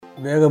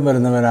വേഗം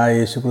വരുന്നവനായ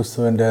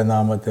യേശുക്രിസ്തുവിൻ്റെ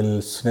നാമത്തിൽ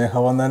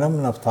സ്നേഹവന്ദനം.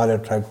 നഫ്താലി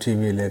ട്രൈബ്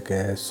TV-യിലേക്ക്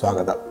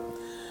സ്വാഗതം.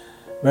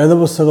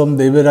 വേദപുസ്തകം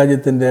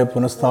ദൈവരാജ്യത്തിൻ്റെ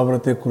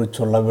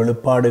പുനഃസ്ഥാപനത്തെക്കുറിച്ചുള്ള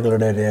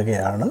വെളിപ്പാടുകളുടെ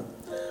രേഖയാണ്.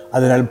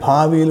 അതിനാൽ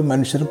ഭാവിയിൽ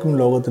മനുഷ്യർക്കും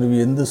ലോകത്തിനും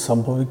എന്ത്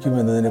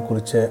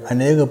സംഭവിക്കുമെന്നതിനെക്കുറിച്ച്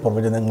അനേക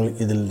പ്രവചനങ്ങൾ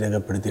ഇതിൽ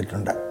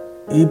രേഖപ്പെടുത്തിയിട്ടുണ്ട്.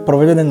 ഈ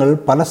പ്രവചനങ്ങൾ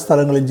പല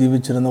സ്ഥലങ്ങളിൽ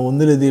ജീവിച്ചിരുന്ന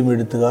ഒന്നിലധികം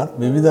എഴുത്തുകാർ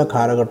വിവിധ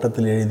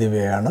കാലഘട്ടത്തിൽ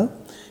എഴുതിയവയാണ്.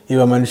 ഇവ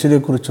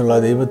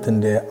മനുഷ്യരെക്കുറിച്ചുള്ള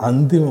ദൈവത്തിൻ്റെ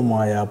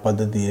അന്തിമമായ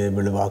പദ്ധതിയെ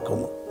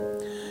വെളിവാക്കുന്നു.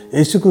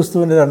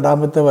 യേശുക്രിസ്തുവിൻ്റെ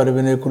രണ്ടാമത്തെ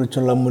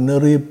വരവിനെക്കുറിച്ചുള്ള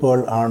മുന്നറിയിപ്പുകൾ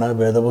ആണ്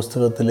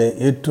വേദപുസ്തകത്തിലെ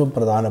ഏറ്റവും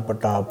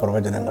പ്രധാനപ്പെട്ട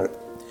പ്രവചനങ്ങൾ.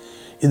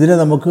 ഇതിനെ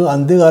നമുക്ക്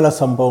അന്ത്യകാല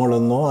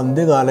സംഭവങ്ങളെന്നോ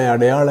അന്ത്യകാല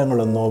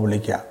അടയാളങ്ങളെന്നോ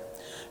വിളിക്കാം.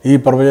 ഈ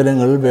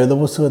പ്രവചനങ്ങൾ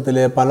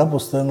വേദപുസ്തകത്തിലെ പല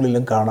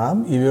പുസ്തകങ്ങളിലും കാണാം.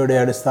 ഇവയുടെ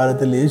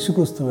അടിസ്ഥാനത്തിൽ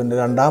യേശുക്രിസ്തുവിൻ്റെ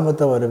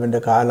രണ്ടാമത്തെ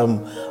വരവിൻ്റെ കാലം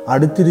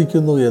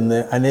അടുത്തിരിക്കുന്നു എന്ന്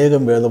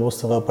അനേകം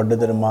വേദപുസ്തക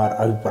പണ്ഡിതന്മാർ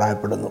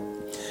അഭിപ്രായപ്പെടുന്നു.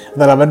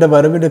 എന്നാൽ അവൻ്റെ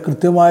വരവിൻ്റെ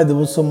കൃത്യമായ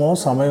ദിവസമോ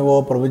സമയമോ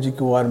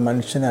പ്രവചിക്കുവാൻ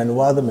മനുഷ്യന്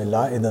അനുവാദമില്ല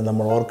എന്ന്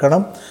നമ്മൾ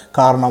ഓർക്കണം.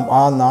 കാരണം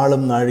ആ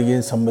നാളും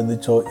നാഴികയും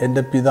സംബന്ധിച്ചോ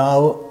എൻ്റെ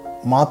പിതാവ്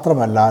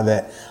മാത്രമല്ലാതെ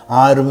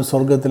ആരും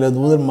സ്വർഗത്തിലെ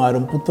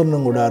ദൂതന്മാരും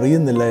പുത്രനും കൂടെ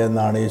അറിയുന്നില്ല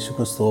എന്നാണ്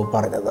യേശുക്രിസ്തു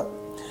പറഞ്ഞത്.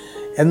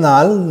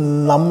 എന്നാൽ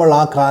നമ്മൾ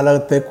ആ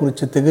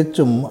കാലത്തെക്കുറിച്ച്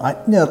തികച്ചും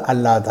അജ്ഞർ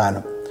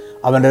അല്ലാതാനും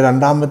അവൻ്റെ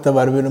രണ്ടാമത്തെ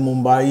വരവിന്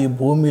മുമ്പായി ഈ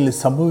ഭൂമിയിൽ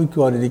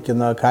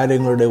സംഭവിക്കുവാനിരിക്കുന്ന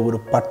കാര്യങ്ങളുടെ ഒരു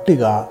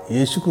പട്ടിക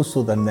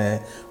യേശുക്രിസ്തു തന്നെ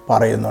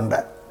പറയുന്നുണ്ട്.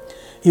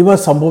 ഇവ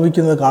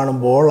സംഭവിക്കുന്നത്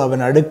കാണുമ്പോൾ അവൻ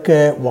അടുക്കെ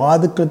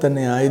വാതിൽക്കൽ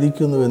തന്നെ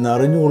ആയിരിക്കുന്നുവെന്ന്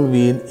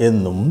അറിഞ്ഞുകൊള്ളുവീൻ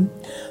എന്നും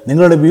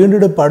നിങ്ങളുടെ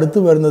വീണ്ടെടുപ്പ് അടുത്തു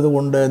വരുന്നത്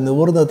കൊണ്ട്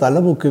നിവർന്ന്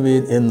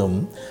തലപൊക്കുവീൻ എന്നും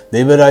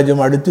ദൈവരാജ്യം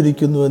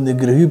അടുത്തിരിക്കുന്നുവെന്ന്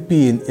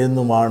ഗ്രഹിപ്പീൻ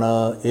എന്നുമാണ്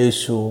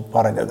യേശു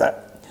പറഞ്ഞത്.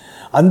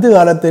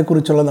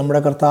 അന്ത്യകാലത്തെക്കുറിച്ചുള്ള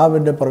നമ്മുടെ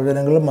കർത്താവിൻ്റെ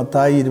പ്രവചനങ്ങൾ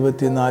മത്തായി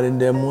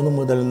 24:3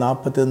 മുതൽ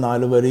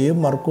 44 വരെയും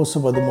മർക്കോസ്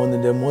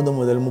 13:3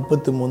 മുതൽ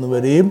 33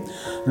 വരെയും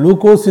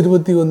ലൂക്കോസ്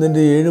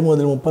 21:7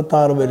 മുതൽ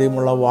 36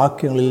 വരെയുമുള്ള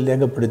വാക്യങ്ങളിൽ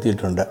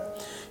രേഖപ്പെടുത്തിയിട്ടുണ്ട്.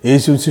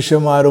 യേശു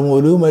ശിഷ്യന്മാരും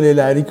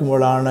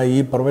ഒലിവുമലയിലായിരിക്കുമ്പോഴാണ് ഈ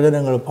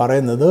പ്രവചനങ്ങൾ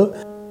പറയുന്നത്.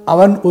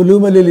 അവൻ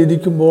ഒലിവുമലയിൽ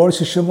ഇരിക്കുമ്പോൾ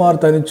ശിഷ്യന്മാർ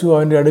തനിച്ചു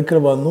അവൻ്റെ അടുക്കൽ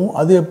വന്നു.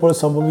 അത് എപ്പോൾ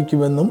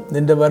സംഭവിക്കുമെന്നും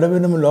നിൻ്റെ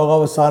വരവിനും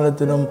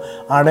ലോകാവസാനത്തിനും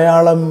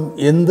അടയാളം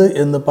എന്ത്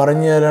എന്ന്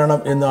പറഞ്ഞു തരണം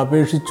എന്ന്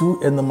അപേക്ഷിച്ചു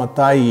എന്ന്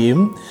മത്തായിയും,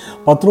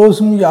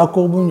 പത്രോസും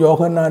യാക്കോബും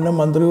യോഹന്നാനും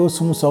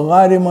അന്ത്രയോസും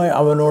സ്വകാര്യമായി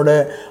അവനോട്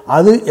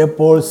അത്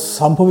എപ്പോൾ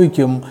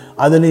സംഭവിക്കും,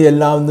 അതിന്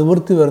എല്ലാം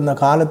നിവൃത്തി വരുന്ന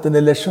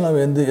കാലത്തിൻ്റെ ലക്ഷണം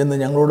എന്ത് എന്ന്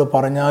ഞങ്ങളോട്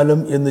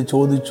പറഞ്ഞാലും എന്ന്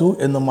ചോദിച്ചു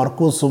എന്ന്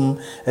മർക്കോസും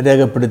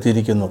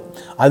രേഖപ്പെടുത്തിയിരിക്കുന്നു.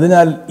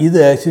 അതിനാൽ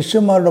ഇത്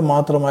ശിഷ്യന്മാരുടെ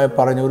മാത്രമായി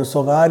പറഞ്ഞ ഒരു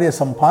സ്വകാര്യ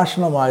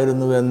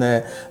സംഭാഷണമായിരുന്നുവെന്ന്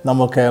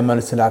നമുക്ക്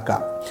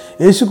മനസ്സിലാക്കാം.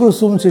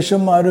 യേശുക്രിസ്തുവും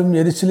ശിഷ്യന്മാരും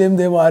യെരുശലേം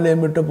ദേവാലയം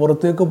വിട്ട്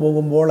പുറത്തേക്ക്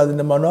പോകുമ്പോൾ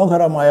അതിൻ്റെ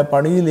മനോഹരമായ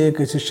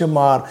പണിയിലേക്ക്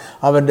ശിഷ്യന്മാർ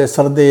അവൻ്റെ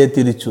ശ്രദ്ധയെ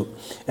തിരിച്ചു.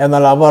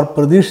 എന്നാൽ അവർ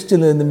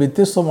പ്രതീക്ഷിച്ചതിൽ നിന്നും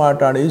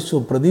വ്യത്യസ്തമായിട്ടാണ് യേശു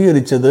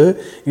പ്രതികരിച്ചത്.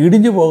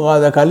 ഇടിഞ്ഞു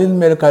പോകാതെ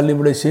കല്ലിന്മേൽ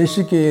കല്ലിവിടെ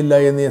ശേഷിക്കുകയില്ല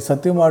എന്ന്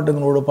സത്യമായിട്ട്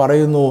നിങ്ങളോട്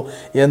പറയുന്നു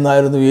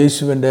എന്നായിരുന്നു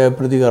യേശുവിൻ്റെ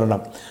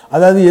പ്രതികരണം.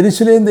 അതായത്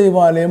യെരുശലേം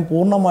ദേവാലയം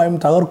പൂർണ്ണമായും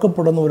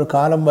തകർക്കപ്പെടുന്ന ഒരു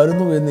കാലം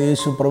വരുന്നു എന്ന്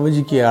യേശു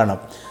പ്രവചിക്കുകയാണ്.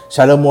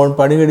 ശലോമോൻ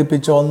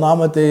പണികഴിപ്പിച്ച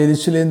ഒന്നാമത്തെ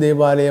യെരുശലേം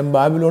ദേവാലയം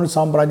ബാബിലോൺ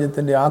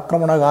സാമ്രാജ്യത്തിൻ്റെ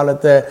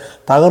ആക്രമണകാലത്ത്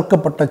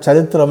തകർക്കപ്പെട്ട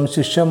ചരിത്രം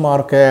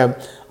ശിഷ്യന്മാർക്ക്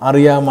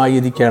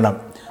അറിയാമായിരിക്കണം.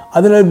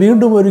 അതിനാൽ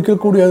വീണ്ടും ഒരിക്കൽ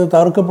കൂടി അത്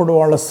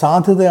തകർക്കപ്പെടുവാനുള്ള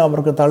സാധ്യത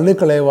അവർക്ക്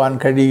തള്ളിക്കളയുവാൻ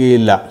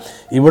കഴിയുകയില്ല.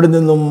 ഇവിടെ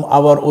നിന്നും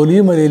അവർ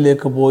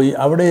ഒലിവുമലയിലേക്ക് പോയി.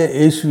 അവിടെ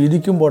യേശു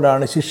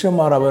ഇരിക്കുമ്പോഴാണ്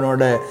ശിഷ്യന്മാർ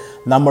അവനോട്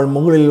നമ്മൾ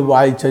മുകളിൽ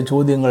വായിച്ച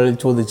ചോദ്യങ്ങൾ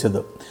ചോദിച്ചത്.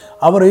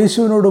 അവർ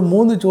യേശുവിനോട്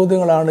 3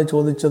 ചോദ്യങ്ങളാണ്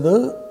ചോദിച്ചത്.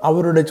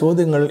 അവരുടെ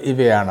ചോദ്യങ്ങൾ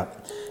ഇവയാണ്: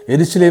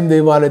 യെരുശലേം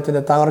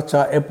ദേവാലയത്തിൻ്റെ തകർച്ച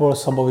എപ്പോൾ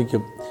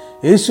സംഭവിക്കും?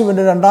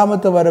 യേശുവിൻ്റെ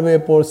രണ്ടാമത്തെ വരവ്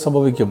എപ്പോൾ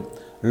സംഭവിക്കും?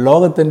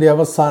 ലോകത്തിൻ്റെ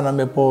അവസാനം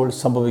എപ്പോൾ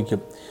സംഭവിക്കും?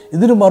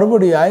 ഇതിന്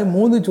മറുപടിയായി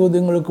 3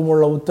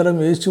 ചോദ്യങ്ങൾക്കുമുള്ള ഉത്തരം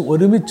യേശു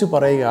ഒരുമിച്ച്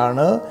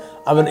പറയുകയാണ്.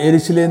 അവൻ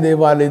യെരുശലേം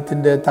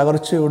ദേവാലയത്തിൻ്റെ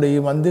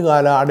തകർച്ചയുടെയും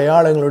അന്ത്യകാല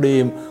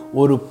അടയാളങ്ങളുടെയും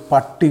ഒരു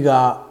പട്ടിക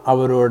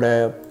അവരോട്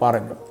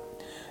പറഞ്ഞു.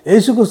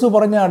 യേശുക്രിസ്തു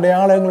പറഞ്ഞ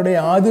അടയാളങ്ങളുടെ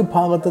ആദ്യ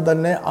ഭാഗത്ത്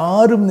തന്നെ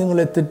ആരും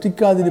നിങ്ങളെ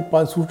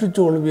തെറ്റിക്കാതിരിപ്പാൻ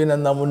സൂക്ഷിച്ചുകൊള്ളുവീൻ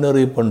എന്ന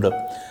മുന്നറിയിപ്പുണ്ട്.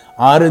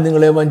 ആരും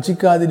നിങ്ങളെ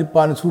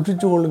വഞ്ചിക്കാതിരിപ്പാൻ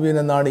സൂക്ഷിച്ചുകൊള്ളുവീൻ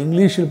എന്നാണ്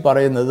ഇംഗ്ലീഷിൽ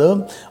പറയുന്നത്.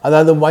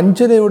 അതായത്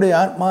വഞ്ചനയുടെ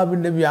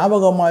ആത്മാവിൻ്റെ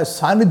വ്യാപകമായ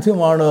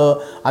സാന്നിധ്യമാണ്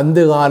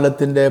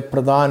അന്ത്യകാലത്തിൻ്റെ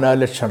പ്രധാന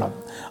ലക്ഷണം.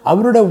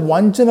 അവരുടെ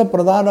വഞ്ചന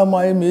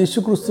പ്രധാനമായും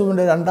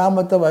യേശുക്രിസ്തുവിൻ്റെ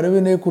രണ്ടാമത്തെ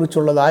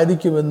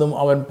വരവിനെക്കുറിച്ചുള്ളതായിരിക്കുമെന്നും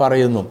അവൻ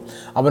പറയുന്നു.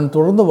 അവൻ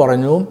തുടർന്ന്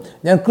പറഞ്ഞു,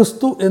 ഞാൻ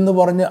ക്രിസ്തു എന്ന്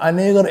പറഞ്ഞ്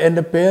അനേകർ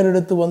എൻ്റെ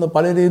പേരെടുത്ത് വന്ന്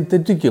പലരെയും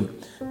തെറ്റിക്കും.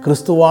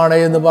 ക്രിസ്തുവാണ്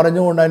എന്ന്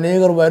പറഞ്ഞുകൊണ്ട്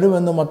അനേകർ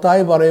വരുമെന്ന്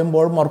മത്തായി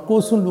പറയുമ്പോൾ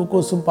മർക്കോസും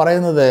ലൂക്കോസും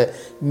പറയുന്നത്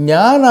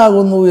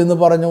ഞാനാകുന്നു എന്ന്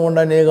പറഞ്ഞുകൊണ്ട്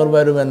അനേകർ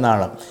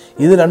വരുമെന്നാണ്.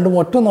 ഇത് രണ്ടും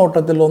ഒറ്റ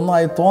നോട്ടത്തിൽ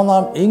ഒന്നായി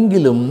തോന്നാം,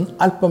 എങ്കിലും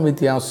അല്പം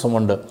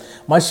വ്യത്യാസമുണ്ട്.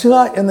 മശിഹ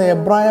എന്ന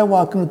എബ്രായ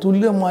വാക്കിന്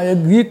തുല്യമായ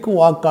ഗ്രീക്ക്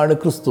വാക്കാണ്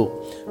ക്രിസ്തു.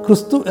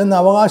 ക്രിസ്തു എന്ന്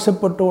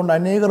അവകാശപ്പെട്ടുകൊണ്ട്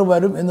അനേകർ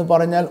വരും എന്ന്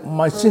പറഞ്ഞാൽ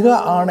മശിഹ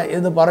ആണ്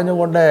എന്ന്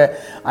പറഞ്ഞുകൊണ്ട്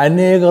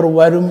അനേകർ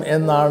വരും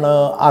എന്നാണ്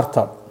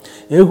അർത്ഥം.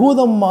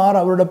 യഹൂദന്മാർ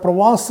അവരുടെ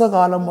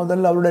പ്രവാസകാലം മുതൽ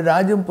അവരുടെ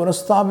രാജ്യം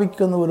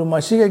പുനഃസ്ഥാപിക്കുന്ന ഒരു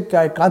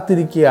മശിഹയ്ക്കായി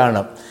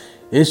കാത്തിരിക്കുകയാണ്.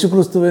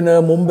 യേശുക്രിസ്തുവിന്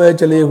മുമ്പേ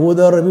ചില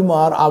യഹൂദ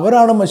റബിമാർ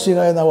അവരാണ് മശിഹ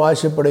എന്ന്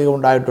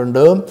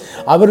അവകാശപ്പെടുകയുണ്ടായിട്ടുണ്ട്.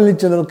 അവരിൽ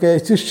ചിലർക്ക്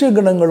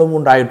ശിഷ്യഗണങ്ങളും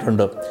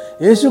ഉണ്ടായിട്ടുണ്ട്.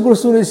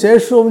 യേശുക്രിസ്തുവിന്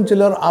ശേഷവും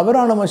ചിലർ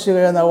അവരാണ് മശിഹ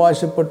എന്ന്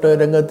അവകാശപ്പെട്ട്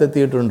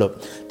രംഗത്തെത്തിയിട്ടുണ്ട്.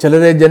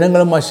 ചിലരെ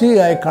ജനങ്ങൾ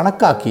മശിഹയായി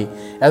കണക്കാക്കി.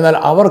 എന്നാൽ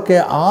അവർക്ക്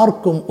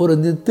ആർക്കും ഒരു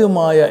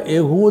നിത്യമായ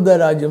യഹൂദ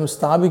രാജ്യം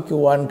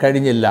സ്ഥാപിക്കുവാൻ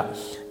കഴിഞ്ഞില്ല.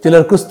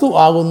 ചിലർ ക്രിസ്തു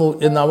ആകുന്നു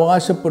എന്ന്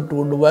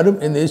അവകാശപ്പെട്ടുകൊണ്ട് വരും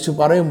എന്ന് യേശു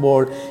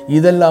പറയുമ്പോൾ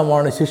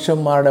ഇതെല്ലാമാണ്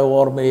ശിഷ്യന്മാരുടെ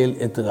ഓർമ്മയിൽ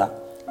എത്തുക.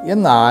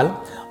 എന്നാൽ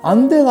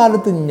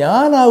അന്ത്യകാലത്ത്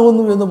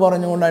ഞാനാകുന്നു എന്ന്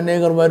പറഞ്ഞുകൊണ്ട്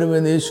അനേകർ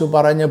വരുമെന്ന് യേശു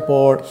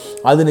പറഞ്ഞപ്പോൾ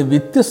അതിന്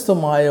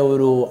വ്യത്യസ്തമായ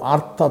ഒരു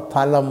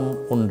അർത്ഥതലം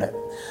ഉണ്ട്.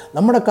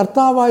 നമ്മുടെ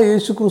കർത്താവായ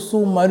യേശു ക്രിസ്തു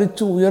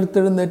മരിച്ചു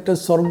ഉയർത്തെഴുന്നേറ്റ്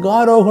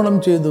സ്വർഗാരോഹണം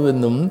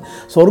ചെയ്തുവെന്നും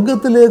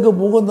സ്വർഗത്തിലേക്ക്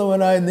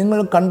പോകുന്നവനായി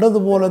നിങ്ങൾ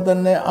കണ്ടതുപോലെ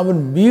തന്നെ അവൻ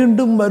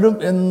വീണ്ടും വരും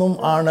എന്നും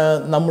ആണ്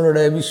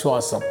നമ്മളുടെ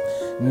വിശ്വാസം.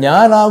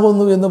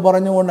 ഞാനാകുന്നു എന്ന്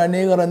പറഞ്ഞുകൊണ്ട്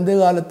അനേകർ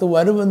അന്ത്യകാലത്ത്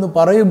വരുമെന്ന്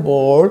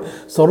പറയുമ്പോൾ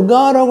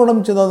സ്വർഗാരോഹണം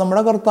ചെയ്ത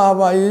നമ്മുടെ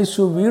കർത്താവായ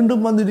യേശു വീണ്ടും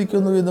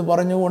വന്നിരിക്കുന്നു എന്ന്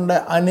പറഞ്ഞുകൊണ്ട്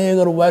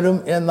അനേകർ വരും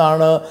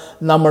എന്നാണ്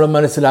നമ്മൾ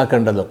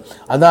മനസ്സിലാക്കേണ്ടത്.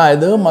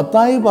 അതായത്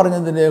മത്തായി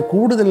പറഞ്ഞതിനെ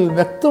കൂടുതൽ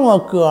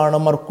വ്യക്തമാക്കുകയാണ്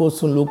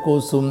മർക്കോസും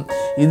ലൂക്കോസും.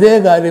 ഇതേ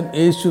കാര്യം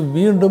യേശു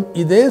വീണ്ടും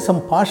ഇതേ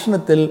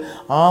സംഭാഷണത്തിൽ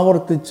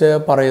ആവർത്തിച്ച്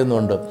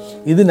പറയുന്നുണ്ട്.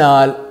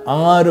 ഇതിനാൽ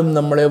ആരും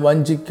നമ്മളെ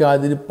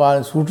വഞ്ചിക്കാതിരിപ്പാൻ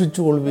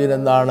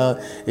സൂക്ഷിച്ചുകൊള്ളുവീരെന്നാണ്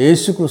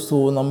യേശു ക്രിസ്തു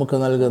നമുക്ക്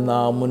നൽകുന്ന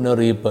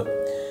മുന്നറിയിപ്പ്.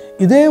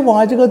 ഇതേ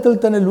വാചകത്തിൽ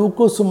തന്നെ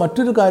ലൂക്കോസ്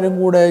മറ്റൊരു കാര്യം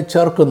കൂടെ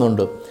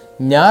ചേർക്കുന്നുണ്ട്.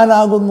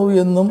 ഞാനാകുന്നു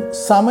എന്നും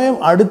സമയം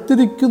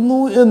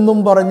അടുത്തിരിക്കുന്നു എന്നും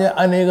പറഞ്ഞ്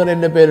അനേകർ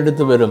എൻ്റെ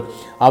പേരെടുത്ത് വരും.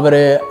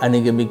 അവരെ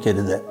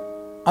അനുഗമിക്കരുത്.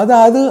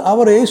 അതായത്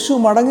അവർ യേശു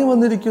മടങ്ങി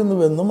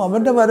വന്നിരിക്കുന്നുവെന്നും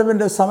അവൻ്റെ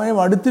വരവിൻ്റെ സമയം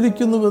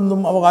അടുത്തിരിക്കുന്നുവെന്നും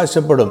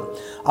അവകാശപ്പെടും.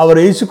 അവർ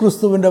യേശു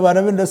ക്രിസ്തുവിൻ്റെ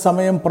വരവിൻ്റെ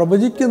സമയം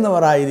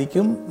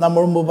പ്രവചിക്കുന്നവരായിരിക്കും.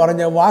 നമ്മൾ മുമ്പ്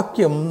പറഞ്ഞ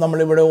വാക്യം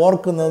നമ്മളിവിടെ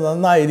ഓർക്കുന്നത്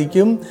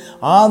നന്നായിരിക്കും.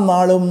 ആ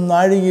നാളും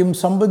നാഴികയും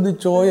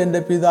സംബന്ധിച്ചോ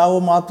എൻ്റെ പിതാവ്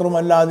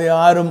മാത്രമല്ലാതെ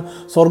ആരും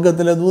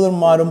സ്വർഗത്തിലെ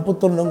ദൂതന്മാരും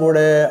പുത്രനും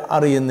കൂടെ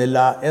അറിയുന്നില്ല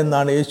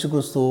എന്നാണ് യേശു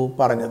ക്രിസ്തു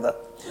പറഞ്ഞത്.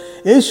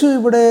 യേശു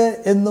ഇവിടെ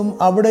എന്നും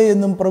അവിടെ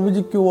എന്നും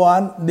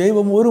പ്രവചിക്കുവാൻ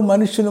ദൈവം ഒരു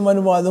മനുഷ്യനും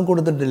അനുവാദം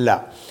കൊടുത്തിട്ടില്ല.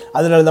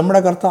 അതിനാൽ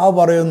നമ്മുടെ കർത്താവ്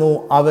പറയുന്നു,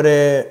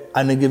 അവരെ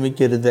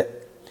അനുഗമിക്കരുത്.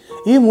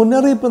 ഈ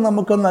മുന്നറിയിപ്പ്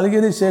നമുക്ക്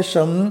നൽകിയതിന്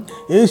ശേഷം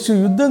യേശു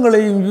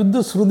യുദ്ധങ്ങളെയും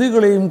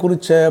യുദ്ധശ്രുതികളെയും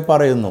കുറിച്ച്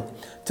പറയുന്നു.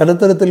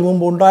 ചരിത്രത്തിൽ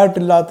മുമ്പ്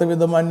ഉണ്ടായിട്ടില്ലാത്ത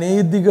വിധം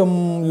അനേകം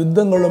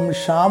യുദ്ധങ്ങളും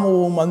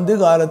ക്ഷാമവും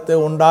അന്ത്യകാലത്ത്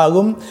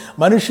ഉണ്ടാകും.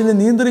 മനുഷ്യന്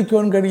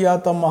നിയന്ത്രിക്കുവാൻ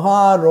കഴിയാത്ത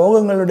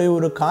മഹാരോഗങ്ങളുടെ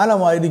ഒരു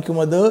കാലമായിരിക്കും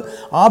അത്.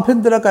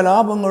 ആഭ്യന്തര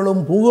കലാപങ്ങളും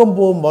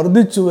ഭൂകമ്പവും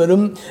വർദ്ധിച്ചു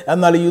വരും.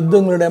 എന്നാൽ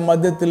യുദ്ധങ്ങളുടെ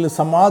മധ്യത്തിൽ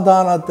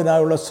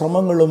സമാധാനത്തിനായുള്ള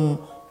ശ്രമങ്ങളും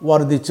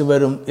വർദ്ധിച്ചു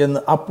വരും എന്ന്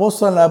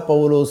അപ്പോസ്തലനായ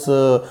പൗലോസ്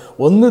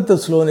 1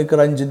 തെസ്സലോനിക്കർ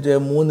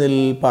 5:3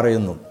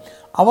 പറയുന്നു.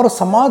 അവർ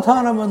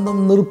സമാധാനമെന്നും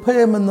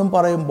നിർഭയമെന്നും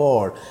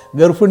പറയുമ്പോൾ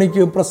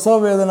ഗർഭിണിക്ക്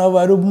പ്രസവവേദന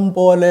വരും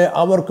പോലെ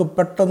അവർക്ക്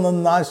പെട്ടെന്ന്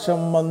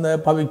നാശം വന്ന്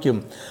ഭവിക്കും.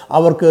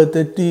 അവർക്ക്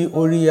തെറ്റി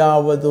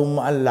ഒഴിയാവതും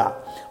അല്ല.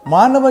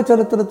 മാനവ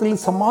ചരിത്രത്തിൽ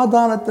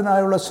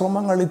സമാധാനത്തിനായുള്ള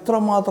ശ്രമങ്ങൾ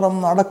ഇത്രമാത്രം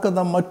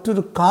നടക്കുന്ന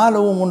മറ്റൊരു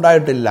കാലവും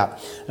ഉണ്ടായിട്ടില്ല.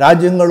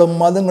 രാജ്യങ്ങളും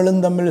മതങ്ങളും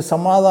തമ്മിൽ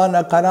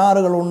സമാധാന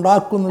കരാറുകൾ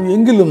ഉണ്ടാക്കുന്നു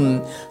എങ്കിലും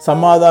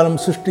സമാധാനം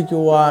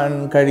സൃഷ്ടിക്കുവാൻ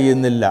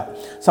കഴിയുന്നില്ല.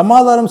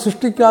 സമാധാനം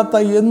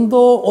സൃഷ്ടിക്കാത്ത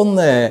എന്തോ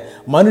ഒന്ന്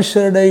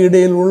മനുഷ്യരുടെ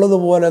ഇടയിൽ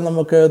ഉള്ളതുപോലെ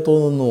നമുക്ക്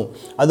തോന്നുന്നു.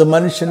 അത്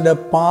മനുഷ്യൻ്റെ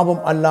പാപം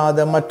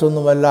അല്ലാതെ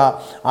മറ്റൊന്നുമല്ല.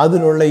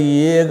 അതിനുള്ള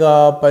ഏക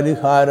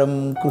പരിഹാരം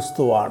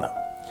ക്രിസ്തുവാണ്.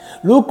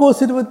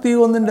 ലൂക്കോസ്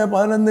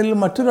 21:11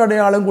 മറ്റൊരു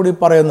അടയാളം കൂടി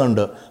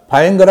പറയുന്നുണ്ട്.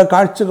 ഭയങ്കര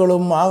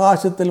കാഴ്ചകളും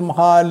ആകാശത്തിൽ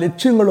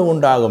മഹാലക്ഷ്യങ്ങളും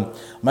ഉണ്ടാകും.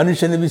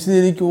 മനുഷ്യന്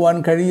വിശദീകരിക്കുവാൻ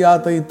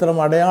കഴിയാത്ത ഇത്തരം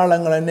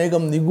അടയാളങ്ങൾ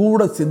അനേകം നിഗൂഢ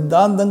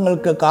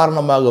സിദ്ധാന്തങ്ങൾക്ക്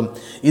കാരണമാകും.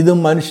 ഇത്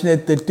മനുഷ്യനെ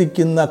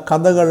തെറ്റിക്കുന്ന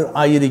കഥകൾ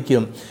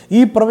ആയിരിക്കും.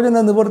 ഈ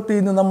പ്രവചന നിവൃത്തി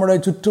ഇന്ന് നമ്മുടെ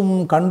ചുറ്റും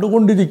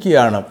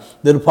കണ്ടുകൊണ്ടിരിക്കുകയാണ്.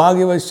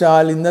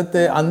 നിർഭാഗ്യവശാൽ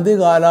ഇന്നത്തെ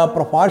അന്ത്യകാല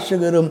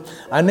പ്രഭാഷകരും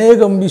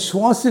അനേകം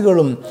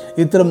വിശ്വാസികളും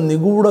ഇത്തരം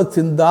നിഗൂഢ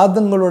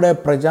സിദ്ധാന്തങ്ങളുടെ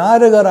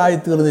പ്രചാരകരായി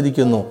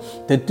തീർന്നിരിക്കുന്നു.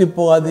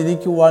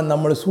 തെറ്റിപ്പോകാതിരിക്കുവാൻ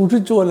നമ്മൾ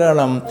സൂക്ഷിച്ചു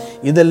കൊള്ളണം.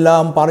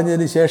 ഇതെല്ലാം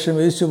പറഞ്ഞതിന് ശേഷം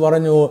യേശു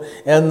പറഞ്ഞു,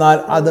 എന്നാൽ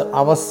അത്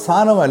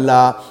അവസാനമല്ല,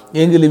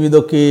 എങ്കിലും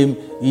ഇതൊക്കെയും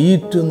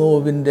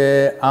ഈറ്റുനോവിൻ്റെ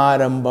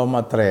ആരംഭം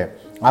അത്രേ.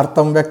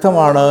 അർത്ഥം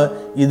വ്യക്തമാണ്.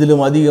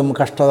 ഇതിലും അധികം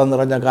കഷ്ടത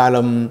നിറഞ്ഞ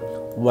കാലം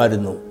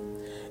വരുന്നു.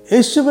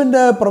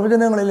 യേശുവിൻ്റെ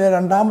പ്രവചനങ്ങളിലെ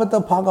രണ്ടാമത്തെ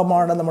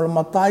ഭാഗമാണ് നമ്മൾ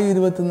മത്തായി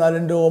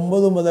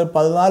 24:9 മുതൽ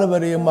 14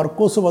 വരെയും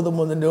മർക്കോസ്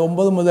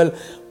 13:9 മുതൽ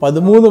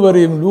 13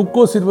 വരെയും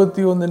ലൂക്കോസ്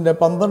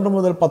 21:12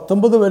 മുതൽ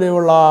 19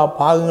 വരെയുള്ള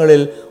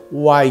ഭാഗങ്ങളിൽ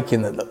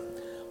വായിക്കുന്നത്.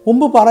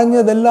 മുമ്പ്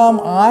പറഞ്ഞതെല്ലാം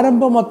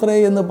ആരംഭമത്രേ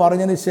എന്ന്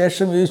പറഞ്ഞതിന്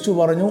ശേഷം യേശു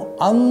പറഞ്ഞു,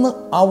 അന്ന്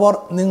അവർ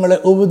നിങ്ങളെ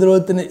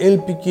ഉപദ്രവത്തിന്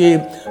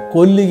ഏൽപ്പിക്കുകയും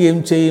കൊല്ലുകയും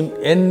ചെയ്യും.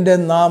 എൻ്റെ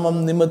നാമം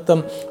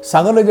നിമിത്തം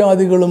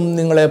സകലജാതികളും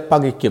നിങ്ങളെ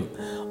പകയ്ക്കും.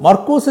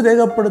 മർക്കോസ്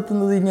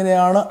രേഖപ്പെടുത്തുന്നത്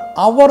ഇങ്ങനെയാണ്: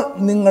 അവർ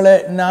നിങ്ങളെ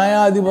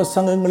ന്യായാധിപ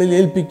സംഘങ്ങളിൽ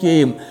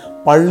ഏൽപ്പിക്കുകയും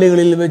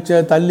പള്ളികളിൽ വെച്ച്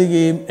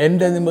തല്ലുകയും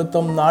എൻ്റെ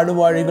നിമിത്തം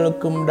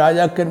നാടുവാഴികൾക്കും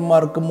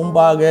രാജാക്കന്മാർക്കും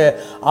മുമ്പാകെ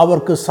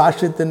അവർക്ക്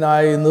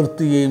സാക്ഷ്യത്തിനായി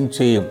നിർത്തുകയും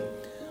ചെയ്യും.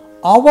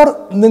 അവർ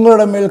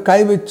നിങ്ങളുടെ മേൽ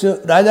കൈവച്ച്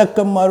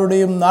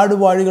രാജാക്കന്മാരുടെയും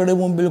നാടുവാഴികളുടെ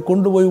മുമ്പിൽ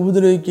കൊണ്ടുപോയി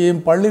ഉപദ്രവിക്കുകയും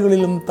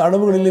പള്ളികളിലും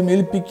തടവുകളിലും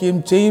ഏൽപ്പിക്കുകയും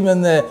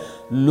ചെയ്യുമെന്ന്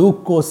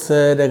ലൂക്കോസ്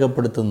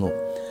രേഖപ്പെടുത്തുന്നു.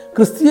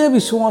 ക്രിസ്തീയ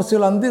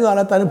വിശ്വാസികൾ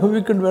അന്ത്യകാലത്ത്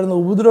അനുഭവിക്കേണ്ടി വരുന്ന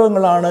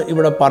ഉപദ്രവങ്ങളാണ്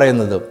ഇവിടെ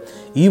പറയുന്നത്.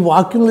 ഈ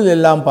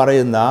വാക്യങ്ങളിലെല്ലാം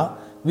പറയുന്ന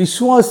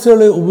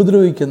വിശ്വാസികളെ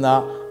ഉപദ്രവിക്കുന്ന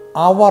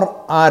അവർ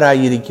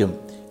ആരായിരിക്കും?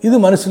 ഇത്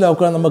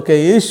മനസ്സിലാക്കാൻ നമുക്ക്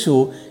യേശു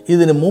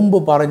ഇതിന് മുമ്പ്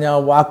പറഞ്ഞ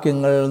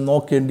വാക്യങ്ങൾ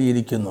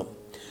നോക്കേണ്ടിയിരിക്കുന്നു.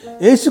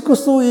 യേശു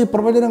ക്രിസ്തു ഈ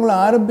പ്രവചനങ്ങൾ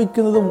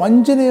ആരംഭിക്കുന്നത്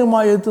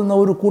വഞ്ചനയുമായി എത്തുന്ന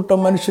ഒരു കൂട്ടം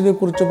മനുഷ്യരെ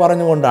കുറിച്ച്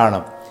പറഞ്ഞുകൊണ്ടാണ്.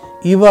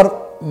 ഇവർ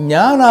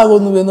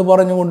ഞാനാകുന്നു എന്ന്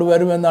പറഞ്ഞുകൊണ്ട്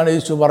വരുമെന്നാണ്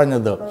യേശു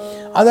പറഞ്ഞത്.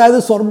 അതായത്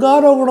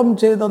സ്വർഗാരോഹണം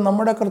ചെയ്ത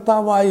നമ്മുടെ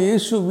കർത്താവായ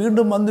യേശു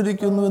വീണ്ടും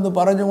വന്നിരിക്കുന്നു എന്ന്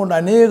പറഞ്ഞുകൊണ്ട്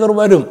അനേകർ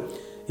വരും.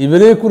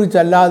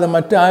 ഇവരെക്കുറിച്ചല്ലാതെ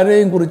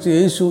മറ്റാരെയും കുറിച്ച്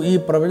യേശു ഈ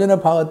പ്രവചന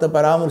ഭാഗത്ത്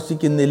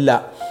പരാമർശിക്കുന്നില്ല.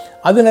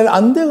 അതിനാൽ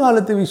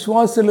അന്ത്യകാലത്ത്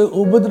വിശ്വാസികളെ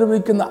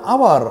ഉപദ്രവിക്കുന്ന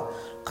അവർ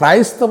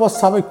ക്രൈസ്തവ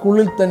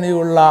സഭയ്ക്കുള്ളിൽ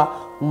തന്നെയുള്ള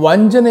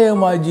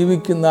വഞ്ചനയുമായി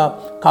ജീവിക്കുന്ന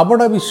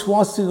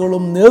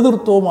കപടവിശ്വാസികളും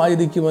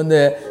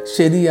നേതൃത്വവുമായിരിക്കുമെന്ന്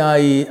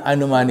ശരിയായി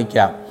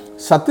അനുമാനിക്കാം.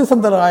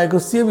 സത്യസന്ധരായ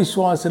ക്രിസ്തീയ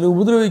വിശ്വാസികളെ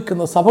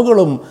ഉപദ്രവിക്കുന്ന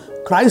സഭകളും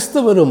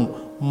ക്രൈസ്തവരും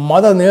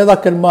മത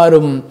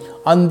നേതാക്കന്മാരും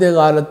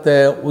അന്ത്യകാലത്ത്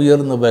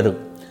ഉയർന്നു വരും.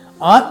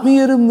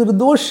 ആത്മീയരും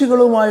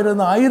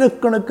നിർദോഷികളുമായിരുന്ന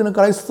ആയിരക്കണക്കിന്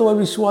ക്രൈസ്തവ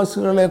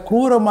വിശ്വാസികളെ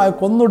ക്രൂരമായി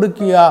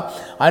കൊന്നൊടുക്കിയ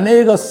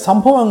അനേക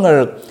സംഭവങ്ങൾ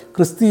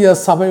ക്രിസ്തീയ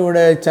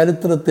സഭയുടെ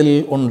ചരിത്രത്തിൽ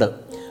ഉണ്ട്.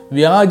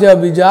 വ്യാജ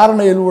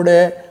വിചാരണയിലൂടെ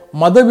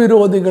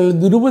മതവിരോധികൾ,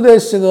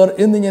 ദുരുപദേശകർ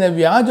എന്നിങ്ങനെ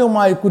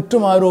വ്യാജമായി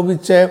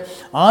കുറ്റമാരോപിച്ച്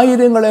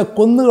ആയിരങ്ങളെ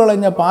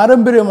കൊന്നുകളഞ്ഞ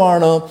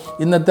പാരമ്പര്യമാണ്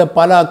ഇന്നത്തെ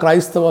പല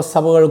ക്രൈസ്തവ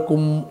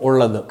സഭകൾക്കും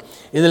ഉള്ളത്.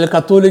 ഇതിൽ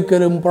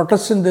കത്തോലിക്കരും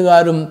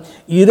പ്രൊട്ടസ്റ്റന്റുകാരും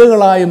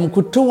ഇരകളായും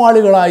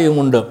കുറ്റവാളികളായും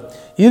ഉണ്ട്.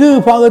 ഇരു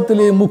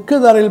വിഭാഗത്തിലെ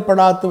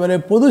മുഖ്യധാരയിൽപ്പെടാത്തവരെ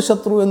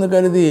പൊതുശത്രു എന്ന്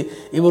കരുതി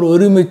ഇവർ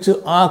ഒരുമിച്ച്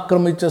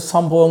ആക്രമിച്ച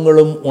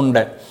സംഭവങ്ങളും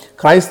ഉണ്ട്.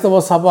 ക്രൈസ്തവ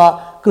സഭ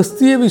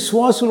ക്രിസ്തീയ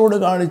വിശ്വാസികളോട്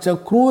കാണിച്ച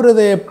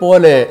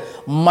ക്രൂരതയെപ്പോലെ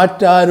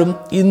മറ്റാരും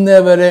ഇന്നേ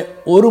വരെ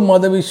ഒരു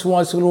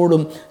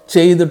മതവിശ്വാസികളോടും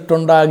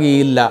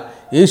ചെയ്തിട്ടുണ്ടാകിയില്ല.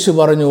 യേശു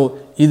പറഞ്ഞു,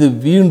 ഇത്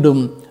വീണ്ടും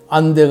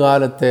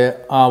അന്ത്യകാലത്തെ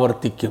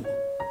ആവർത്തിക്കും.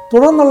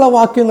 തുടർന്നുള്ള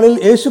വാക്യങ്ങളിൽ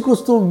യേശു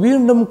ക്രിസ്തു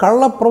വീണ്ടും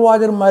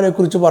കള്ളപ്രവാചകന്മാരെ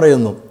കുറിച്ച്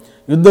പറയുന്നു.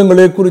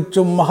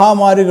 യുദ്ധങ്ങളെക്കുറിച്ചും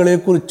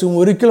മഹാമാരികളെക്കുറിച്ചും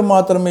ഒരിക്കൽ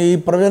മാത്രമേ ഈ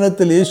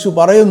പ്രവചനത്തിൽ യേശു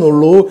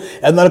പറയുന്നുള്ളൂ.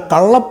 എന്നാൽ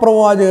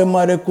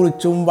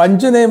കള്ളപ്രവാചകന്മാരെക്കുറിച്ചും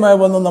വഞ്ചനയുമായി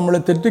വന്ന് നമ്മളെ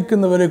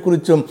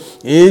തെറ്റിക്കുന്നവരെക്കുറിച്ചും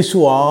യേശു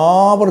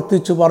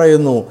ആവർത്തിച്ചു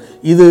പറയുന്നു.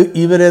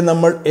 ഇവരെ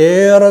നമ്മൾ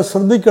ഏറെ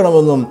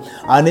ശ്രദ്ധിക്കണമെന്നും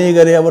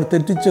അനേകരെ അവർ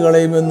തെറ്റിച്ചു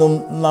കളയുമെന്നും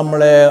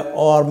നമ്മളെ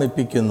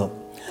ഓർമ്മിപ്പിക്കുന്നു.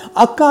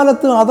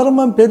 അക്കാലത്ത്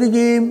അധർമ്മം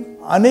പെരുകുകയും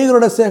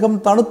അനേകരുടെ സ്നേഹം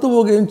തണുത്തു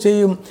പോവുകയും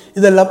ചെയ്യും.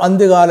 ഇതെല്ലാം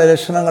അന്ത്യകാല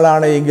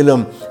ലക്ഷണങ്ങളാണ്. എങ്കിലും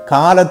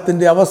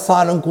കാലത്തിൻ്റെ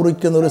അവസാനം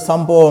കുറിക്കുന്ന ഒരു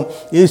സംഭവം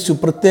യേശു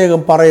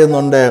പ്രത്യേകം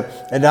പറയുന്നുണ്ട്.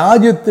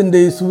 രാജ്യത്തിൻ്റെ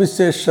ഈ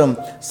സുവിശേഷം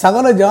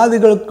സകല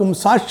ജാതികൾക്കും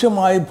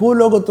സാക്ഷ്യമായി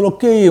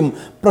ഭൂലോകത്തിലൊക്കെയും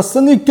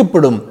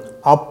പ്രസംഗിക്കപ്പെടും.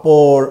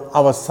 അപ്പോൾ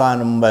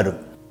അവസാനം വരും.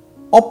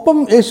 ഒപ്പം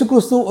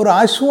യേശുക്രിസ്തു ഒരു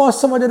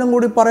ആശ്വാസവചനം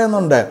കൂടി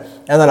പറയുന്നുണ്ട്.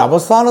 എന്നാൽ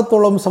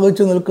അവസാനത്തോളം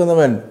സഹിച്ചു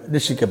നിൽക്കുന്നവൻ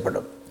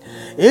രക്ഷിക്കപ്പെടും.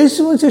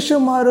 യേശുവും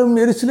ശിഷ്യന്മാരും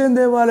യെരുശലേം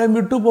ദേവാലയം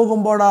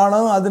വിട്ടുപോകുമ്പോഴാണ്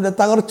അതിൻ്റെ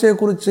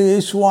തകർച്ചയെക്കുറിച്ച്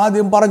യേശു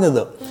ആദ്യം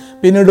പറഞ്ഞത്.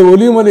 പിന്നീട്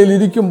ഒലിവമലയിൽ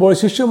ഇരിക്കുമ്പോൾ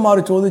ശിഷ്യന്മാർ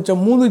ചോദിച്ച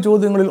 3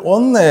 ചോദ്യങ്ങളിൽ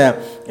ഒന്ന്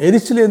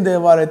യെരുശലേം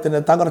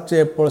ദേവാലയത്തിൻ്റെ തകർച്ച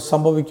എപ്പോൾ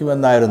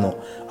സംഭവിക്കുമെന്നായിരുന്നു.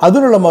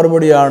 അതിനുള്ള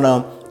മറുപടിയാണ്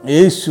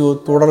യേശു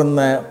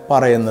തുടർന്ന്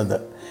പറയുന്നത്.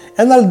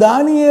 എന്നാൽ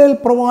ദാനിയേൽ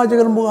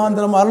പ്രവാചകൻ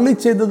മുഖാന്തരം അരുളി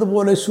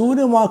ചെയ്തതുപോലെ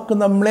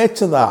ശൂന്യമാക്കുന്ന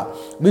മ്ലേച്ഛത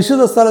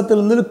വിശുദ്ധ സ്ഥലത്തിൽ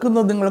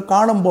നിൽക്കുന്നത് നിങ്ങൾ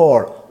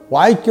കാണുമ്പോൾ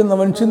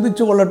വായിക്കുന്നവൻ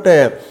ചിന്തിച്ചു കൊള്ളട്ടെ.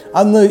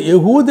 അന്ന്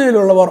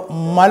യഹൂദയിലുള്ളവർ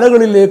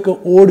മലകളിലേക്ക്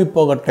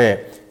ഓടിപ്പോകട്ടെ.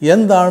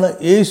 എന്താണ്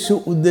യേശു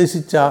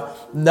ഉദ്ദേശിച്ച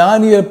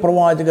ദാനിയേൽ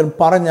പ്രവാചകൻ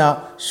പറഞ്ഞ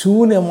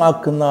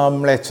ശൂന്യമാക്കുന്ന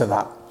മ്ലേച്ഛത?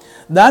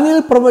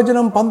 ദാനിയേൽ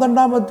പ്രവചനം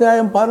 12-ാം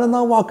അധ്യായം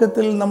 11-ാം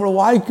വാക്യത്തിൽ നമ്മൾ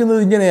വായിക്കുന്നത്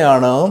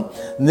ഇങ്ങനെയാണ്: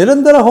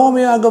 നിരന്തര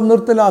ഹോമയാഗം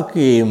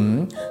നിർത്തലാക്കുകയും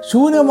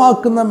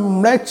ശൂന്യമാക്കുന്ന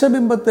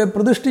മ്ലേച്ഛബിംബത്തെ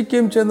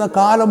പ്രതിഷ്ഠിക്കുകയും ചെയ്യുന്ന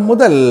കാലം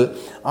മുതൽ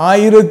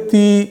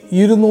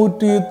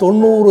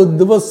 1290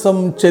 ദിവസം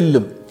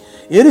ചെല്ലും.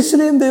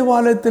 യെരുശലേം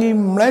ദേവാലയത്തിൽ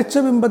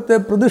മ്ലേച്ഛബിംബത്തെ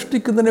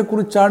പ്രതിഷ്ഠിക്കുന്നതിനെ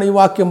കുറിച്ചാണ് ഈ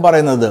വാക്യം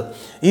പറയുന്നത്.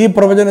 ഈ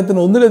പ്രവചനത്തിന്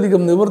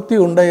ഒന്നിലധികം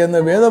നിവൃത്തിയുണ്ട് എന്ന്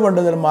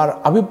വേദപണ്ഡിതന്മാർ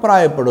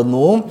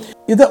അഭിപ്രായപ്പെടുന്നു.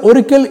 ഇത്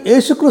ഒരിക്കൽ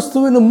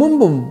യേശുക്രിസ്തുവിന്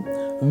മുമ്പും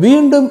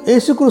വീണ്ടും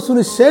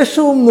യേശുക്രിസ്തുവിന്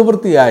ശേഷവും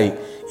നിവൃത്തിയായി.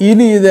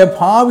 ഇനി ഇത്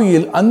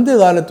ഭാവിയിൽ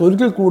അന്ത്യകാലത്ത്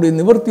ഒരിക്കൽ കൂടി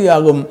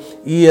നിവൃത്തിയാകും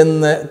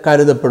എന്ന്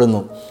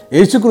കരുതപ്പെടുന്നു.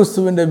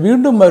 യേശുക്രിസ്തുവിൻ്റെ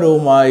വീണ്ടും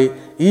വരവുമായി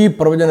ഈ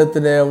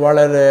പ്രവചനത്തിന്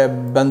വളരെ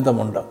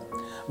ബന്ധമുണ്ട്.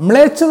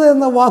 മ്ലേച്ഛത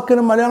എന്ന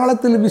വാക്കിന്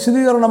മലയാളത്തിൽ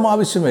വിശദീകരണം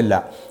ആവശ്യമില്ല.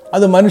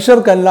 അത്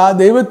മനുഷ്യർക്കല്ല,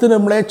 ദൈവത്തിന്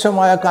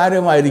മ്ലേച്ഛമായ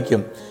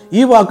കാര്യമായിരിക്കും.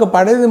 ഈ വാക്ക്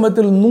പഴയ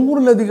നിയമത്തിൽ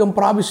 100-ലധികം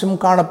പ്രാവശ്യം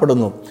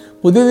കാണപ്പെടുന്നു.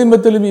 പുതിയ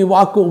നിയമത്തിലും ഈ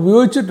വാക്ക്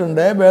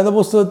ഉപയോഗിച്ചിട്ടുണ്ട്.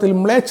 വേദപുസ്തകത്തിൽ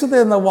മ്ലേച്ഛത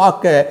എന്ന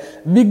വാക്ക്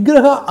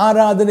വിഗ്രഹ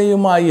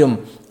ആരാധനയുമായും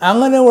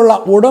അങ്ങനെയുള്ള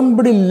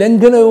ഉടമ്പടി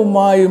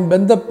ലംഘനവുമായും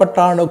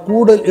ബന്ധപ്പെട്ടാണ്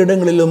കൂടുതൽ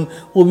ഇടങ്ങളിലും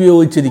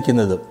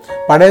ഉപയോഗിച്ചിരിക്കുന്നത്.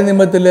 പഴയ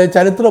നിയമത്തിലെ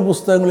ചരിത്ര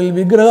പുസ്തകങ്ങളിൽ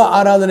വിഗ്രഹ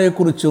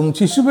ആരാധനയെക്കുറിച്ചും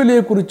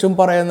ശിശുബലിയെക്കുറിച്ചും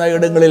പറയുന്ന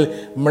ഇടങ്ങളിൽ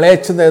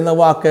മ്ലേച്ഛത എന്ന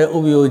വാക്ക്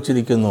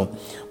ഉപയോഗിച്ചിരിക്കുന്നു.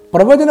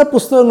 പ്രവചന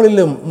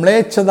പുസ്തകങ്ങളിലും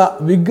മ്ലേച്ഛത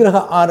വിഗ്രഹ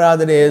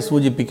ആരാധനയെ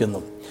സൂചിപ്പിക്കുന്നു.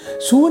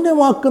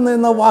 ശൂന്യമാക്കുന്ന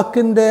എന്ന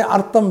വാക്കിൻ്റെ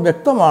അർത്ഥം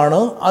വ്യക്തമാണ്.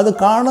 അത്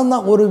കാണുന്ന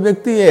ഒരു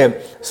വ്യക്തിയെ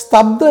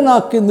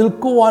സ്തബ്ധനാക്കി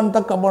നിൽക്കുവാൻ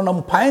തക്കവണ്ണം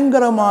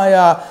ഭയങ്കരമായ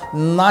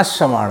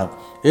നാശമാണ്.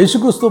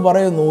 യേശുക്രിസ്തു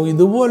പറയുന്നു,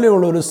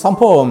 ഇതുപോലെയുള്ളൊരു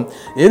സംഭവം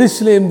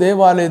യെരുശലേം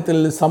ദേവാലയത്തിൽ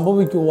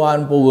സംഭവിക്കുവാൻ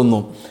പോകുന്നു.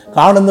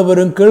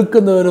 കാണുന്നവരും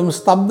കേൾക്കുന്നവരും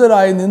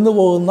സ്തബ്ധരായി നിന്നു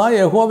പോകുന്ന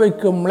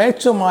യഹോവയ്ക്ക്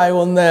മ്ലേച്ഛമായ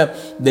ഒന്ന്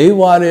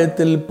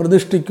ദൈവാലയത്തിൽ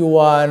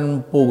പ്രതിഷ്ഠിക്കുവാൻ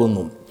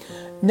പോകുന്നു.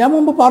 ഞാൻ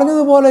മുമ്പ്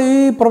പറഞ്ഞതുപോലെ ഈ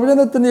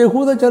പ്രവചനത്തിന്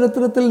യഹൂദ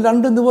ചരിത്രത്തിൽ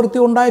 2 നിവൃത്തി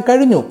ഉണ്ടായി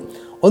കഴിഞ്ഞു.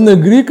 ഒന്ന്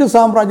ഗ്രീക്ക്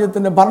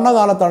സാമ്രാജ്യത്തിൻ്റെ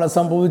ഭരണകാലത്താണ്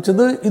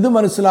സംഭവിച്ചത്. ഇത്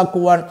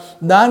മനസ്സിലാക്കുവാൻ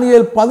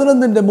ദാനിയേൽ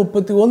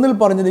 11:31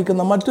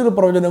 പറഞ്ഞിരിക്കുന്ന മറ്റൊരു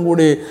പ്രവചനം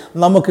കൂടി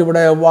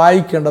നമുക്കിവിടെ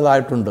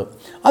വായിക്കേണ്ടതായിട്ടുണ്ട്.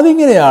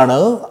 അതിങ്ങനെയാണ്: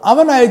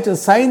 അവൻ അയച്ച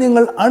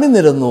സൈന്യങ്ങൾ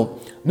അണിനിരന്നു,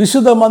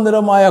 വിശുദ്ധ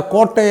മന്ദിരമായ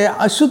കോട്ടയെ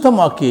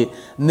അശുദ്ധമാക്കി,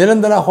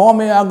 നിരന്തര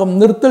ഹോമയാഗം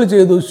നിർത്തൽ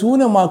ചെയ്തു,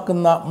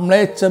 ശൂന്യമാക്കുന്ന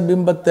മ്ലേച്ഛ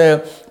ബിംബത്തെ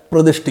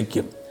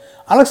പ്രതിഷ്ഠിക്കും.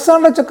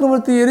 അലക്സാണ്ടർ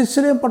ചക്രവർത്തി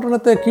യെരുശലേം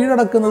പട്ടണത്തെ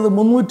കീഴടക്കുന്നത്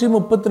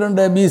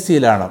 332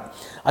 BC-യിലാണ്.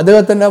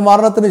 അദ്ദേഹത്തിൻ്റെ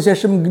മരണത്തിന്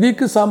ശേഷം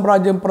ഗ്രീക്ക്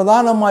സാമ്രാജ്യം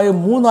പ്രധാനമായും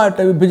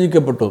 3ആയിട്ട്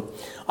വിഭജിക്കപ്പെട്ടു.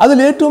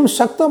 അതിലേറ്റവും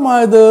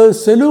ശക്തമായത്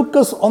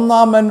സെലൂക്കസ്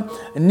ഒന്നാമൻ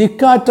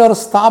നിക്കാറ്റർ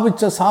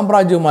സ്ഥാപിച്ച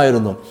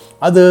സാമ്രാജ്യമായിരുന്നു.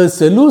 അത്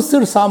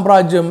സെലൂസിഡ്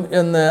സാമ്രാജ്യം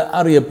എന്ന്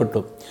അറിയപ്പെട്ടു.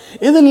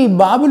 ഇതിൽ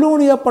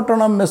ബാബിലോണിയ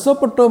പട്ടണം,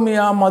 മെസൊപ്പൊട്ടോമിയ,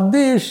 മധ്യ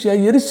ഏഷ്യ,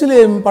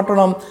 യെരുശലേം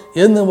പട്ടണം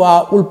എന്നിവ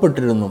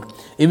ഉൾപ്പെട്ടിരുന്നു.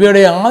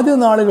 ഇവയുടെ ആദ്യ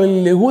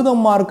നാളുകളിൽ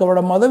യഹൂദന്മാർക്ക്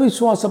അവിടെ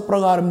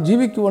മതവിശ്വാസപ്രകാരം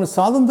ജീവിക്കുവാൻ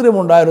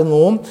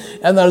സ്വാതന്ത്ര്യമുണ്ടായിരുന്നു.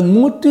 എന്നാൽ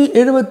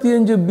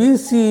 175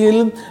 BC-യിൽ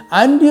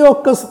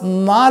ആന്റിയോക്കസ്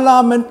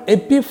 4-ാമൻ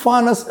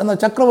എപ്പിഫാനസ് എന്ന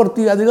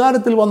ചക്രവർത്തി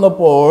അധികാരത്തിൽ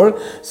വന്നപ്പോൾ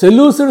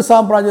സെലൂസിഡ്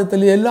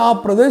സാമ്രാജ്യത്തിലെ എല്ലാ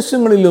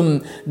പ്രദേശങ്ങളിലും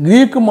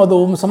ഗ്രീക്ക്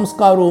മതവും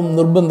സംസ്കാരവും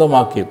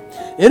നിർബന്ധമാക്കി.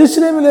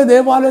 യെരുശലേമിലെ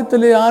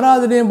ദേവാലയത്തിലെ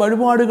ആരാധനയും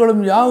വഴിപാടുകളും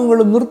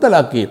യാഗങ്ങളും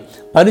നിർത്തലാക്കി.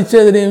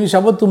 പരിച്ഛേദനയും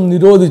ശബത്തും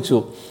നിരോധിച്ചു.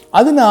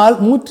 അതിനാൽ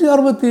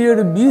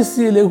 167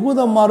 BC-യിൽ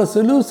യഹൂദന്മാർ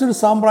സെലൂസിഡ്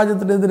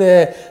സാമ്രാജ്യത്തിനെതിരെ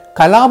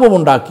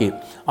കലാപമുണ്ടാക്കി.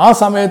 ആ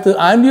സമയത്ത്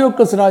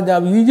ആന്റിയോക്കസ്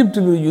രാജാവ്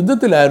ഈജിപ്തിൽ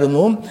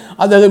യുദ്ധത്തിലായിരുന്നു.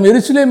 അദ്ദേഹം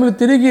യെരുശലേമിൽ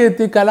തിരികെ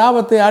എത്തി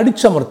കലാപത്തെ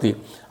അടിച്ചമർത്തി.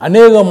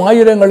 അനേകം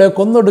ആയിരങ്ങളെ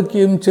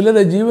കൊന്നൊടുക്കുകയും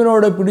ചിലരെ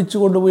ജീവനോടെ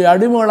പിടിച്ചുകൊണ്ടുപോയി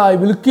അടിമകളായി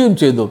വിൽക്കുകയും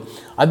ചെയ്തു.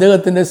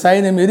 അദ്ദേഹത്തിൻ്റെ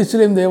സൈന്യം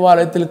യെരുശലേം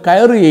ദേവാലയത്തിൽ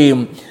കയറുകയും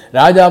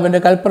രാജാവിൻ്റെ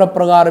കൽപ്പന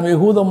പ്രകാരം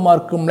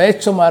യഹൂദന്മാർക്ക്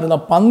മ്ലേച്ഛമായിരുന്ന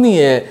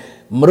പന്നിയെ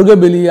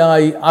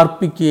മൃഗബലിയായി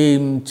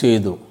അർപ്പിക്കുകയും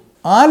ചെയ്തു.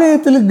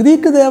 ആലയത്തിൽ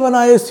ഗ്രീക്ക്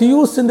ദേവനായ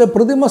സിയൂസിൻ്റെ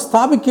പ്രതിമ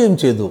സ്ഥാപിക്കുകയും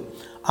ചെയ്തു.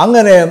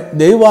 അങ്ങനെ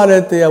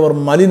ദൈവാലയത്തെ അവർ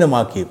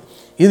മലിനമാക്കി.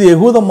 ഇത്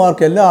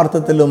യഹൂദന്മാർക്ക് എല്ലാ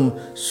അർത്ഥത്തിലും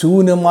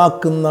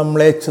ശൂന്യമാക്കുന്ന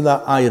മ്ലേച്ഛത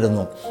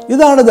ആയിരുന്നു.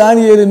 ഇതാണ്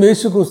ദാനിയേലും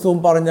യേശുക്രിസ്തുവും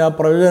പറഞ്ഞ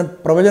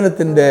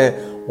പ്രവചനത്തിൻ്റെ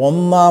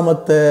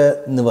 1-ാമത്തെ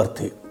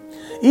നിവൃത്തി.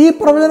 ഈ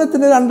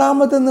പ്രവചനത്തിൻ്റെ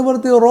 2-ാമത്തെ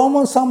നിവൃത്തി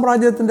റോമൻ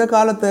സാമ്രാജ്യത്തിൻ്റെ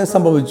കാലത്ത്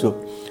സംഭവിച്ചു.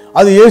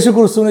 അത്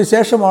യേശുക്രിസ്തുവിന്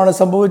ശേഷമാണ്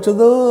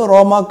സംഭവിച്ചത്.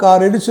 റോമാക്കാർ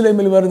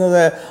യെരുശലേമിൽ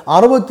വരുന്നത്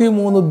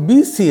 63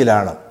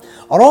 BC-യിലാണ്.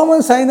 റോമൻ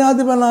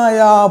സൈന്യാധിപനായ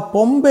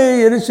പൊമ്പെ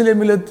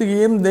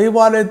യെരുശലേമിലെത്തുകയും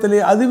ദൈവാലയത്തിലെ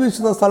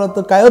അതിവിശുദ്ധ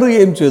സ്ഥലത്ത്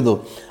കയറുകയും ചെയ്തു.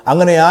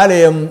 അങ്ങനെ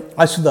ആലയം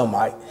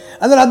അശുദ്ധമായി.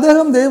 എന്നാൽ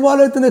അദ്ദേഹം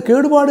ദൈവാലയത്തിന്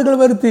കേടുപാടുകൾ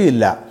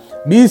വരുത്തിയില്ല.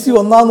 BC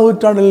 1-ാം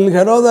നൂറ്റാണ്ടിൽ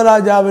ഹെരോദ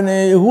രാജാവിനെ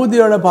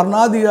യഹൂദിയുടെ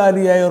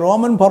ഭരണാധികാരിയായി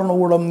റോമൻ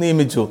ഭരണകൂടം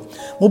നിയമിച്ചു.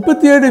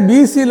 37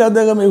 BC-യിൽ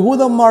അദ്ദേഹം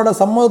യഹൂദന്മാരുടെ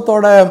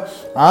സമ്മതത്തോടെ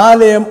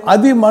ആലയം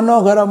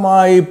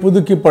അതിമനോഹരമായി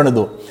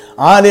പുതുക്കിപ്പണിതു.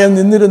 ആലയം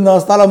നിന്നിരുന്ന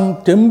സ്ഥലം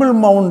ടെമ്പിൾ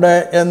മൗണ്ട്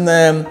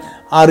എന്ന്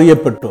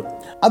അറിയപ്പെട്ടു.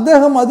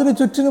 അദ്ദേഹം അതിന്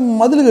ചുറ്റിനും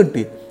മതിൽ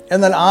കെട്ടി.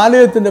 എന്നാൽ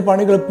ആലയത്തിൻ്റെ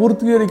പണികൾ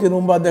പൂർത്തീകരിക്കുന്നതിന്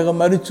മുമ്പ് അദ്ദേഹം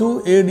മരിച്ചു.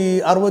 AD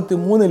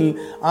 63-ൽ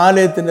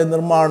ആലയത്തിൻ്റെ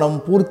നിർമ്മാണം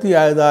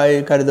പൂർത്തിയായതായി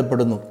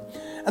കരുതപ്പെടുന്നു.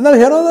 എന്നാൽ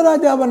ഹെരോദ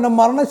രാജാവിൻ്റെ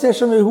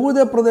മരണശേഷം യഹൂദ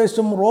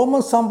പ്രദേശം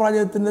റോമൻ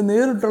സാമ്രാജ്യത്തിൻ്റെ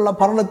നേരിട്ടുള്ള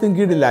ഭരണത്തിന്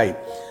കീഴിലായി.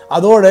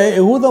 അതോടെ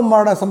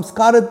യഹൂദന്മാരുടെ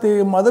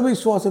സംസ്കാരത്തെയും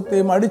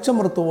മതവിശ്വാസത്തെയും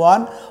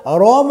അടിച്ചമർത്തുവാൻ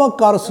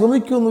റോമക്കാർ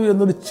ശ്രമിക്കുന്നു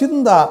എന്നൊരു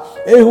ചിന്ത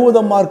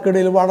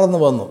യഹൂദന്മാർക്കിടയിൽ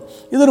വളർന്നു വന്നു.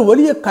 ഇതൊരു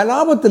വലിയ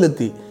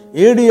കലാപത്തിലെത്തി.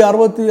 AD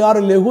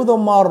 66-ൽ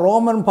യഹൂദന്മാർ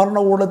റോമൻ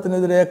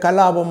ഭരണകൂടത്തിനെതിരെ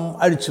കലാപം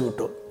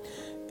അഴിച്ചുവിട്ടു.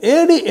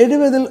 AD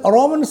 70-ൽ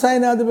റോമൻ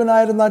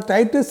സൈന്യാധിപനായിരുന്ന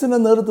ടൈറ്റസിൻ്റെ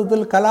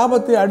നേതൃത്വത്തിൽ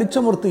കലാപത്തെ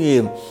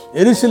അടിച്ചമർത്തുകയും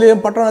യെരുശലേം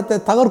പട്ടണത്തെ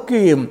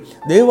തകർക്കുകയും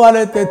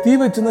ദൈവാലയത്തെ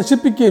തീവെച്ച്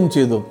നശിപ്പിക്കുകയും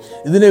ചെയ്തു.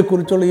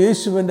 ഇതിനെക്കുറിച്ചുള്ള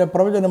യേശുവിൻ്റെ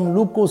പ്രവചനം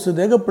ലൂക്കോസ്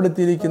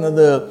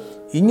രേഖപ്പെടുത്തിയിരിക്കുന്നത്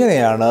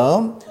ഇങ്ങനെയാണ്: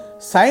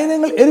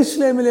 സൈന്യങ്ങൾ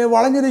യെരുശലേമിലെ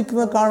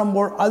വളഞ്ഞിരിക്കുന്നത്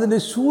കാണുമ്പോൾ അതിൻ്റെ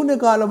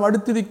ശൂന്യകാലം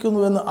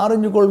അടുത്തിരിക്കുന്നുവെന്ന്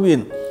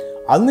അറിഞ്ഞുകൊള്ളുവീൻ.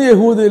 അന്ന്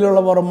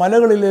യഹൂദയിലുള്ളവർ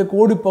മലകളിലേക്ക്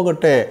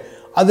ഓടിപ്പോകട്ടെ,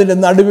 അതിൻ്റെ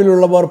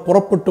നടുവിലുള്ളവർ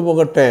പുറപ്പെട്ടു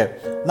പോകട്ടെ,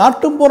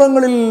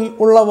 നാട്ടുംപുറങ്ങളിൽ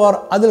ഉള്ളവർ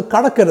അതിൽ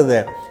കടക്കരുത്.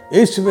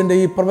 യേശുവിൻ്റെ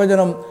ഈ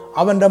പ്രവചനം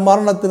അവൻ്റെ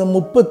മരണത്തിന്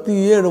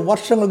 37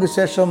 വർഷങ്ങൾക്ക്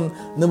ശേഷം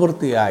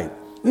നിവൃത്തിയായി.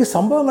 ഈ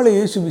സംഭവങ്ങളെ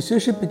യേശു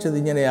വിശേഷിപ്പിച്ചത്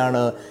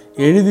ഇങ്ങനെയാണ്: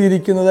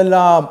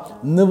 എഴുതിയിരിക്കുന്നതെല്ലാം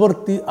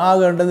നിവൃത്തി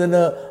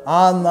ആകേണ്ടതിന്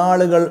ആ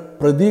നാളുകൾ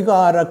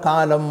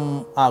പ്രതികാരകാലം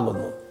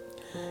ആകുന്നു.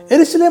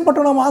 യെരുശലേം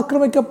പട്ടണം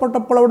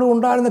ആക്രമിക്കപ്പെട്ടപ്പോൾ അവിടെ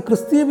ഉണ്ടായിരുന്ന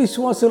ക്രിസ്തീയ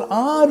വിശ്വാസികൾ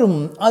ആരും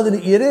അതിന്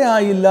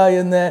ഇരയായില്ല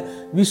എന്ന്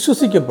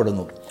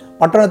വിശ്വസിക്കപ്പെടുന്നു.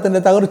 പട്ടണത്തിൻ്റെ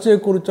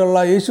തകർച്ചയെക്കുറിച്ചുള്ള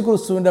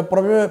യേശുക്രിസ്തുവിൻ്റെ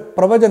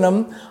പ്രവചനം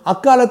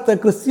അക്കാലത്തെ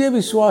ക്രിസ്തീയ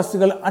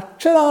വിശ്വാസികൾ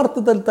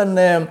അക്ഷരാർത്ഥത്തിൽ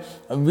തന്നെ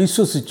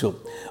വിശ്വസിച്ചു.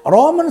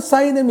 റോമൻ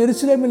സൈന്യം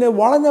യെരുശലേമിനെ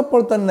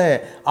വളഞ്ഞപ്പോൾ തന്നെ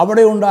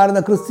അവിടെ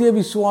ഉണ്ടായിരുന്ന ക്രിസ്തീയ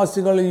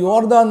വിശ്വാസികൾ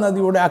യോർദാൻ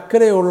നദിയുടെ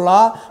അക്കരെയുള്ള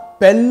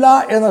പെല്ല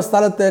എന്ന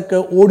സ്ഥലത്തേക്ക്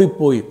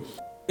ഓടിപ്പോയി.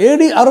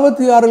 AD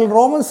 66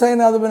 റോമൻ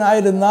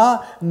സൈന്യാധിപനായിരുന്ന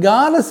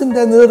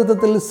ഗാലസിൻ്റെ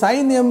നേതൃത്വത്തിൽ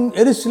സൈന്യം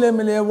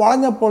യെരുശലേമിലെ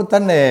വളഞ്ഞപ്പോൾ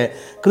തന്നെ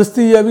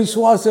ക്രിസ്തീയ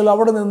വിശ്വാസികൾ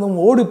അവിടെ നിന്നും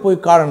ഓടിപ്പോയി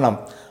കാണണം.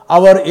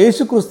 അവർ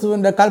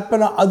യേശുക്രിസ്തുവിൻ്റെ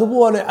കൽപ്പന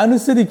അതുപോലെ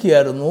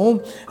അനുസരിക്കുകയായിരുന്നു.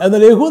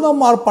 എന്നാൽ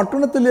യഹൂദന്മാർ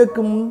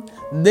പട്ടണത്തിലേക്കും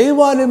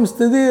ദൈവാലയം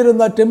സ്ഥിതി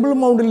ചെയ്യുന്ന ടെമ്പിൾ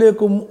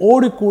മൗണ്ടിലേക്കും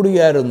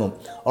ഓടിക്കൂടുകയായിരുന്നു.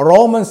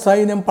 റോമൻ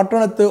സൈന്യം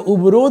പട്ടണത്തെ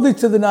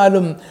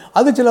ഉപരോധിച്ചതിനാലും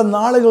അത് ചില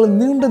നാളുകൾ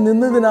നീണ്ടു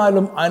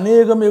നിന്നതിനാലും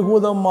അനേകം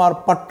യഹൂദന്മാർ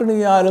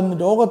പട്ടിണിയാലും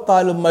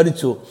രോഗത്താലും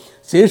മരിച്ചു.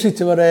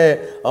 ശേഷിച്ചവരെ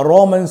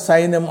റോമൻ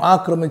സൈന്യം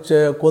ആക്രമിച്ച്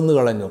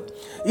കൊന്നുകളഞ്ഞു.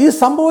 ഈ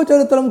സംഭവ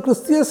ചരിത്രം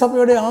ക്രിസ്തീയ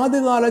സഭയുടെ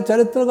ആദ്യകാല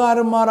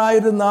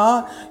ചരിത്രകാരന്മാരായിരുന്ന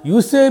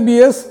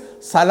യൂസേബിയസ്,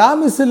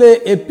 സലാമിസിലെ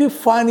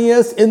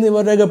എപ്പിഫാനിയസ്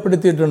എന്നിവർ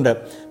രേഖപ്പെടുത്തിയിട്ടുണ്ട്.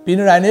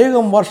 പിന്നീട്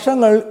അനേകം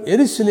വർഷങ്ങൾ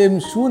യെരുശലേം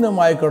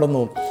ശൂന്യമായി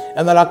കിടന്നു.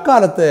 എന്നാൽ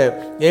അക്കാലത്ത്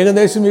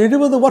ഏകദേശം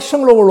 70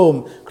 വർഷങ്ങളോളം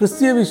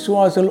ക്രിസ്തീയ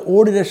വിശ്വാസികൾ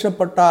ഓടി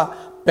രക്ഷപ്പെട്ട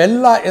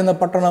പെല്ല എന്ന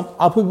പട്ടണം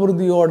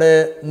അഭിവൃദ്ധിയോടെ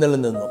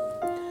നിലനിന്നു.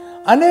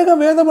 അനേകം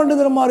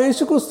വേദപണ്ഡിതന്മാർ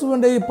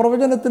യേശുക്രിസ്തുവിൻ്റെ ഈ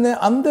പ്രവചനത്തിന്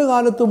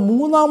അന്ത്യകാലത്ത്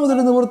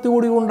മൂന്നാമതൊരു നിവൃത്തി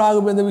കൂടി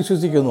ഉണ്ടാകുമെന്ന്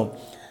വിശ്വസിക്കുന്നു.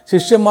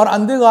 ശിഷ്യന്മാർ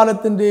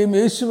അന്ത്യകാലത്തിൻ്റെയും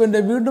യേശുവിൻ്റെ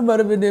വീണ്ടും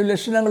വരവിൻ്റെയും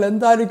ലക്ഷണങ്ങൾ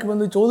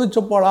എന്തായിരിക്കുമെന്ന്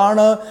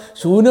ചോദിച്ചപ്പോഴാണ്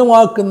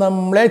ശൂന്യമാക്കുന്ന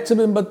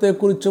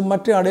മ്ലേച്ഛബിംബത്തെക്കുറിച്ചും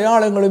മറ്റ്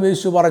അടയാളങ്ങളും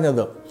യേശു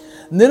പറഞ്ഞത്.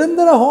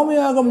 നിരന്തര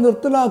ഹോമയാഗം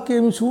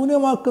നിർത്തലാക്കുകയും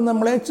ശൂന്യമാക്കുന്ന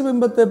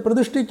മ്ലേച്ഛബിംബത്തെ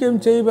പ്രതിഷ്ഠിക്കുകയും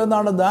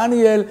ചെയ്യുമെന്നാണ്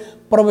ദാനിയേൽ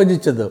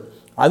പ്രവചിച്ചത്.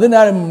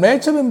 അതിനാൽ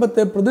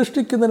മ്ലേച്ഛബിംബത്തെ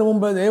പ്രതിഷ്ഠിക്കുന്നതിന്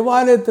മുമ്പ്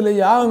ദേവാലയത്തിലെ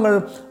യാഗങ്ങൾ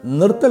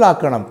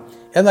നിർത്തലാക്കണം.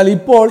 എന്നാൽ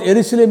ഇപ്പോൾ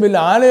യെരുശലേമിൽ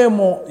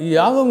ആലയമോ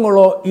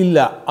യാഗങ്ങളോ ഇല്ല.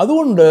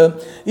 അതുകൊണ്ട്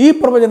ഈ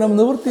പ്രവചനം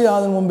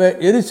നിവൃത്തിയാകുന്നതിന് മുമ്പ്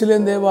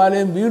യെരുശലേം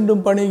ദേവാലയം വീണ്ടും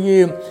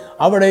പണിയുകയും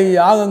അവിടെ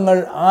യാഗങ്ങൾ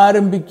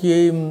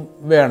ആരംഭിക്കുകയും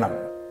വേണം.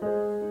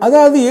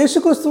 അതായത്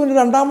യേശുക്രിസ്തുവിൻ്റെ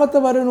രണ്ടാമത്തെ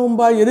വരവിന്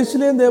മുമ്പായി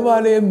യെരുശലേം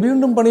ദേവാലയം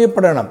വീണ്ടും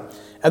പണിയപ്പെടണം.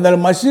 എന്നാൽ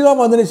മശീഹ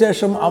വന്നതിന്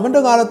ശേഷം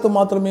അവൻ്റെ കാലത്ത്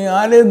മാത്രമേ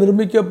ആലയം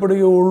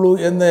നിർമ്മിക്കപ്പെടുകയുള്ളൂ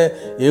എന്ന്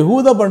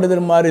യഹൂദ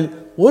പണ്ഡിതന്മാരിൽ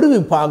ഒരു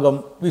വിഭാഗം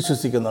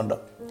വിശ്വസിക്കുന്നുണ്ട്.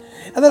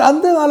 എന്നാൽ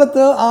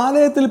അന്ത്യകാലത്ത്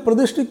ആലയത്തിൽ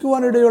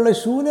പ്രതിഷ്ഠിക്കുവാനിടയുള്ള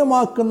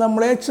ശൂന്യമാക്കുന്ന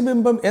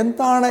മ്ലേച്ഛബിംബം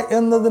എന്താണ്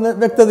എന്നതിന്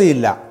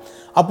വ്യക്തതയില്ല.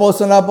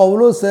 അപ്പോസ്തലനായ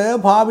പൗലോസ്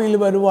ഭാവിയിൽ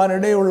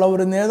വരുവാനിടയുള്ള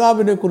ഒരു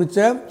നേതാവിനെ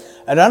കുറിച്ച്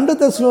 2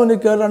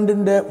 തെസ്സലോനിക്കർ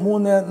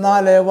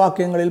 2:3-4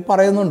 വാക്യങ്ങളിൽ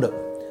പറയുന്നുണ്ട്.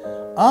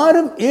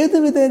 ആരും ഏതു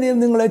വിധേനയും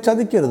നിങ്ങളെ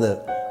ചതിക്കരുത്.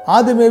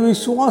 ആദ്യമേ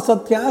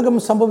വിശ്വാസത്യാഗം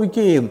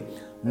സംഭവിക്കുകയും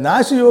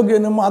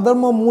നാശയോഗ്യനും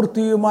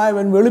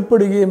അധർമ്മമൂർത്തിയുമായവൻ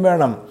വെളിപ്പെടുകയും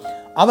വേണം.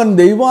 അവൻ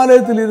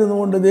ദൈവാലയത്തിലിരുന്നു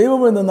കൊണ്ട്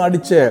ദൈവമെന്ന്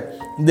നടിച്ച്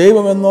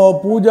ദൈവമെന്നോ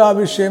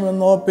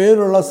പൂജാവിഷയമെന്നോ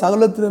പേരുള്ള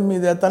സകലത്തിനും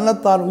മീതെ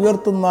തന്നെത്താൻ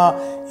ഉയർത്തുന്ന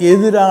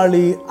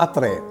എതിരാളി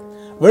അത്രേ.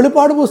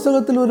 വെളിപ്പാട്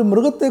പുസ്തകത്തിൽ ഒരു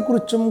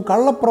മൃഗത്തെക്കുറിച്ചും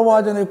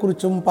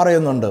കള്ളപ്രവാചനെക്കുറിച്ചും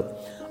പറയുന്നുണ്ട്.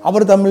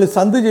 അവർ തമ്മിൽ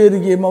സന്ധി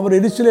ചേരുകയും അവർ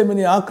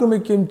യെരുശലേമിനെ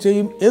ആക്രമിക്കുകയും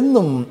ചെയ്യും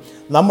എന്നും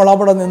നമ്മൾ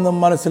അവിടെ നിന്നും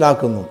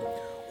മനസ്സിലാക്കുന്നു.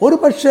 ഒരു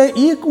പക്ഷേ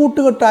ഈ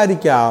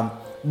കൂട്ടുകെട്ടായിരിക്കാം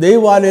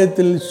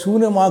ദൈവാലയത്തിൽ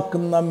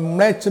ശൂന്യമാക്കുന്ന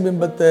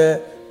മ്ലേച്ഛബിംബത്തെ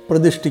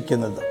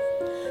പ്രതിഷ്ഠിക്കുന്നത്.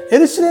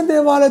 യെരുശലേം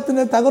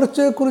ദേവാലയത്തിൻ്റെ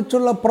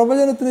തകർച്ചയെക്കുറിച്ചുള്ള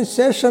പ്രവചനത്തിന്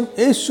ശേഷം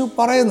യേശു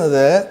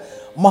പറയുന്നത്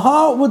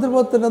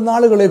മഹാഉപദ്രവത്തിൻ്റെ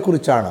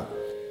നാളുകളെക്കുറിച്ചാണ്.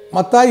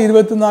 മത്തായി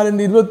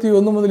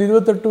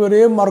 24:21-28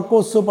 വരെയും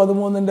മർക്കോസ്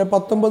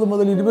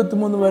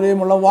 13:19-23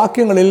 വരെയുമുള്ള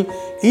വാക്യങ്ങളിൽ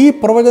ഈ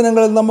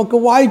പ്രവചനങ്ങളിൽ നമുക്ക്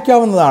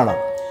വായിക്കാവുന്നതാണ്.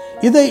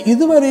 ഇത്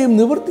ഇതുവരെയും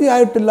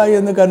നിവൃത്തിയായിട്ടില്ല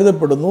എന്ന്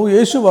കരുതപ്പെടുന്നു.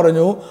 യേശു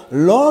പറഞ്ഞു,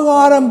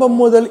 ലോകാരംഭം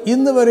മുതൽ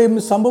ഇന്ന് വരെയും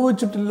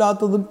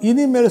സംഭവിച്ചിട്ടില്ലാത്തതും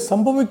ഇനിമേൽ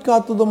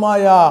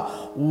സംഭവിക്കാത്തതുമായ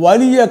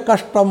വലിയ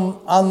കഷ്ടം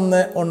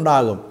അന്ന്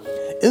ഉണ്ടാകും.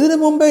 ഇതിനു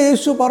മുമ്പേ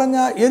യേശു പറഞ്ഞ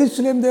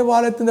യെരുശലേം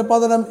ദേവാലയത്തിൻ്റെ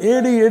പതനം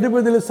AD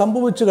 70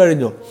 സംഭവിച്ചു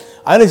കഴിഞ്ഞു.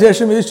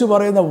 അതിനുശേഷം യേശു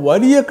പറയുന്ന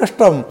വലിയ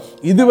കഷ്ടം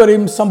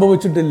ഇതുവരെയും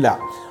സംഭവിച്ചിട്ടില്ല.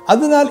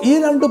 അതിനാൽ ഈ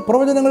 2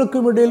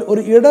 പ്രവചനങ്ങൾക്കുമിടയിൽ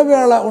ഒരു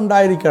ഇടവേള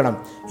ഉണ്ടായിരിക്കണം.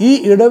 ഈ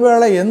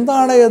ഇടവേള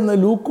എന്താണ് എന്ന്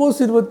ലൂക്കോസ്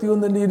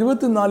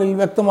 21:24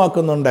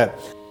 വ്യക്തമാക്കുന്നുണ്ട്.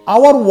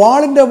 അവർ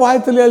വാളിൻ്റെ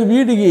വായ്ത്തലയാൽ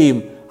വീഴുകയും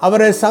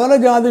അവരെ സകല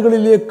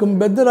ജാതികളിലേക്കും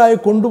ബദ്ധരായി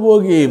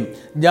കൊണ്ടുപോവുകയും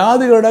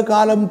ജാതികളുടെ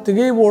കാലം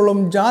തികയുവോളം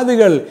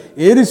ജാതികൾ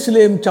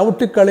യെരുശലേം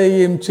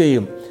ചവിട്ടിക്കളയുകയും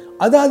ചെയ്യും.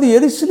 അതായത്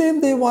യെരുശലേം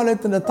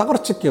ദേവാലയത്തിൻ്റെ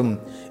തകർച്ചയ്ക്കും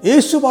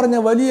യേശു പറഞ്ഞ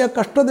വലിയ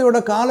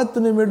കഷ്ടതയുടെ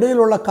കാലത്തിനും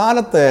ഇടയിലുള്ള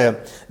കാലത്ത്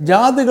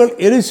ജാതികൾ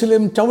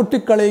യെരുശലേം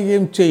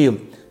ചവിട്ടിക്കളയുകയും ചെയ്യും.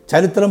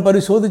 ചരിത്രം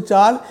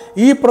പരിശോധിച്ചാൽ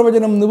ഈ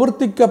പ്രവചനം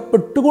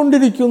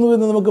നിവർത്തിക്കപ്പെട്ടുകൊണ്ടിരിക്കുന്നു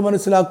എന്ന് നമുക്ക്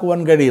മനസ്സിലാക്കുവാൻ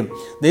കഴിയും.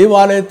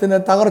 ദൈവാലയത്തിൻ്റെ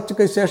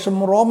തകർച്ചയ്ക്ക് ശേഷം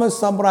റോമൻ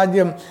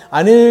സാമ്രാജ്യം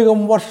അനേകം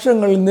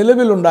വർഷങ്ങൾ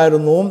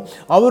നിലവിലുണ്ടായിരുന്നു.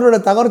 അവരുടെ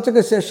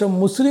തകർച്ചയ്ക്ക് ശേഷം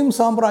മുസ്ലിം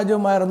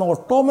സാമ്രാജ്യമായിരുന്ന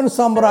ഒട്ടോമൻ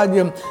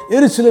സാമ്രാജ്യം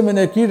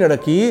യെരുശലേമിനെ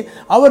കീഴടക്കി.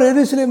 അവർ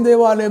യെരുശലേം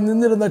ദേവാലയം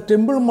നിന്നിരുന്ന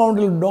temple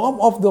മൗണ്ടിൽ dome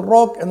of the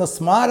rock എന്ന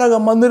സ്മാരക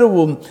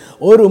മന്ദിരവും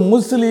ഒരു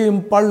മുസ്ലിം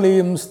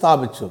പള്ളിയും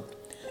സ്ഥാപിച്ചു.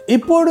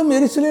 ഇപ്പോഴും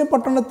യെരുശലേം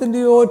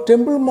പട്ടണത്തിൻ്റെയോ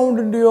ടെമ്പിൾ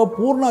മൗണ്ടിൻ്റെയോ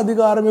പൂർണ്ണ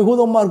അധികാരം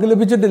യഹൂദന്മാർക്ക്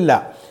ലഭിച്ചിട്ടില്ല.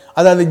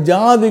 അതായത്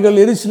ജാതികൾ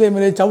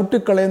യെരുശലേമിനെ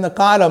ചവിട്ടിക്കളയുന്ന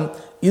കാലം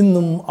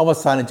ഇന്നും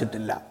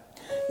അവസാനിച്ചിട്ടില്ല.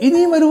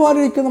 ഇനിയും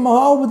വരുവാനിരിക്കുന്ന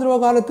മഹാഉപദ്രവ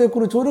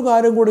കാലത്തെക്കുറിച്ച് ഒരു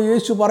കാര്യം കൂടി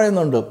യേശു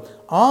പറയുന്നുണ്ട്.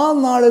 ആ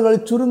നാളുകൾ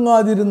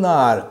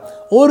ചുരുങ്ങാതിരുന്നാൽ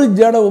ഒരു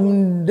ജഡവും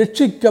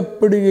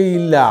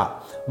രക്ഷിക്കപ്പെടുകയില്ല.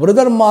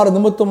 വൃതന്മാർ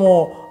നിമിത്തമോ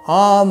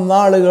ആ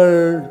നാളുകൾ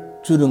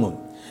ചുരുങ്ങും.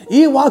 ഈ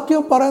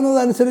വാക്യം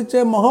പറയുന്നതനുസരിച്ച്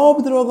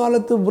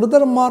മഹോപദ്രവകാലത്ത്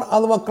വൃതന്മാർ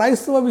അഥവാ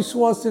ക്രൈസ്തവ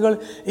വിശ്വാസികൾ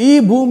ഈ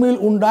ഭൂമിയിൽ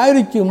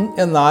ഉണ്ടായിരിക്കും.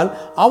 എന്നാൽ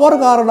അവർ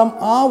കാരണം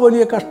ആ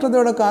വലിയ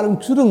കഷ്ടതയുടെ കാലം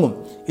ചുരുങ്ങും.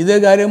 ഇതേ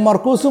കാര്യം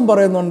മർക്കോസും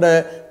പറയുന്നുണ്ട്.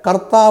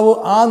 കർത്താവ്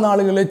ആ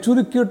നാളുകളെ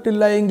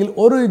ചുരുക്കിയിട്ടില്ല എങ്കിൽ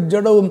ഒരു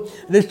ജഡവും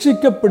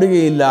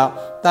രക്ഷിക്കപ്പെടുകയില്ല.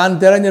 താൻ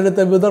തിരഞ്ഞെടുത്ത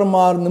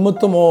വിധർമാർ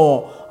നിമിത്തമോ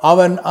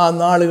അവൻ ആ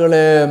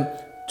നാളുകളെ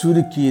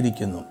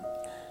ചുരുക്കിയിരിക്കുന്നു.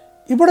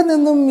 ഇവിടെ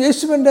നിന്നും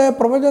യേശുവിൻ്റെ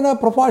പ്രവചന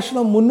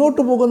പ്രഭാഷണം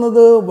മുന്നോട്ട്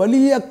പോകുന്നത്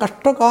വലിയ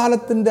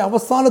കഷ്ടകാലത്തിൻ്റെ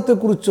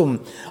അവസാനത്തെക്കുറിച്ചും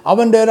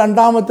അവൻ്റെ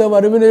രണ്ടാമത്തെ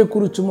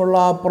വരവിനെക്കുറിച്ചുമുള്ള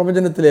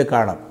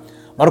പ്രവചനത്തിലേക്കാണ്.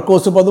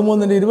 മർക്കോസ്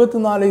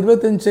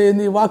 13:24-25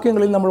 എന്നീ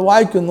വാക്യങ്ങളിൽ നമ്മൾ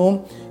വായിക്കുന്നു.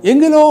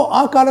 എങ്കിലോ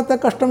ആ കാലത്തെ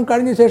കഷ്ടം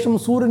കഴിഞ്ഞ ശേഷം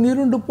സൂര്യൻ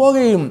ഇരുണ്ടു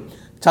പോകുകയും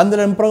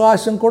ചന്ദ്രൻ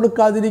പ്രകാശം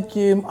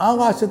കൊടുക്കാതിരിക്കുകയും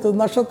ആകാശത്ത്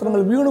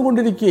നക്ഷത്രങ്ങൾ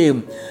വീണുകൊണ്ടിരിക്കുകയും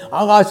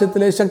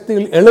ആകാശത്തിലെ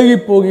ശക്തികൾ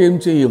ഇളകിപ്പോവുകയും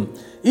ചെയ്യും.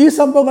 ഈ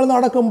സംഭവങ്ങൾ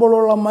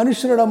നടക്കുമ്പോഴുള്ള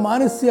മനുഷ്യരുടെ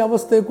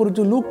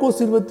മാനസികാവസ്ഥയെക്കുറിച്ച്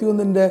ലൂക്കോസ്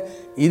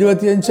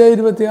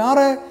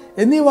 21:25-26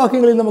 എന്നീ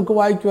വാക്യങ്ങളിൽ നമുക്ക്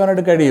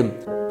വായിക്കുവാനായിട്ട് കഴിയും.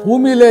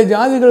 ഭൂമിയിലെ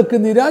ജാതികൾക്ക്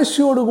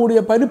നിരാശയോടുകൂടിയ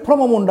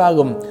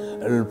പരിഭ്രമമുണ്ടാകും.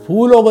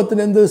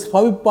 ഭൂലോകത്തിന് എന്ത്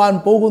ഭവിപ്പാൻ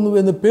പോകുന്നു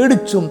എന്ന്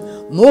പേടിച്ചും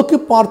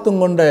നോക്കിപ്പാർത്തും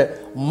കൊണ്ട്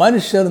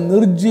മനുഷ്യർ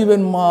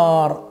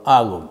നിർജീവന്മാർ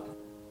ആകും.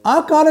 ആ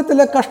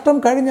കാലത്തിലെ കഷ്ടം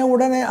കഴിഞ്ഞ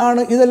ഉടനെ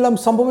ആണ് ഇതെല്ലാം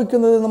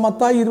സംഭവിക്കുന്നതെന്ന്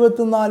മത്തായി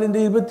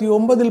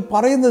 24:29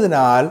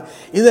 പറയുന്നതിനാൽ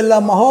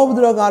ഇതെല്ലാം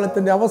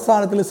മഹോപദ്രവകാലത്തിൻ്റെ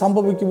അവസാനത്തിൽ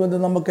സംഭവിക്കുമെന്ന്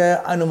നമുക്ക്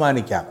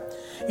അനുമാനിക്കാം.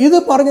 ഇത്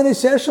പറഞ്ഞതിന്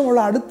ശേഷമുള്ള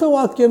അടുത്ത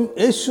വാക്യം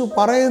യേശു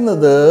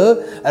പറയുന്നത്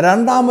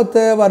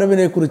രണ്ടാമത്തെ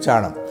വരവിനെ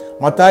കുറിച്ചാണ്.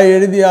 മത്തായി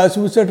എഴുതിയ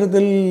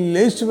സുവിശേഷത്തിൽ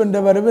യേശുവിൻ്റെ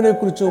വരവിനെ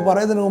കുറിച്ച്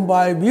പറയുന്നതിന്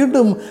മുമ്പായി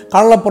വീണ്ടും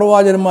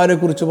കള്ളപ്രവാചകന്മാരെ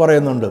കുറിച്ച്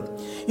പറയുന്നുണ്ട്.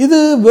 ഇത്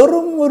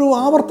വെറും ഒരു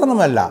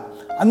ആവർത്തനമല്ല.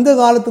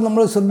 അന്ത്യകാലത്ത്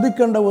നമ്മൾ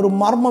ശ്രദ്ധിക്കേണ്ട ഒരു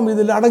മർമ്മം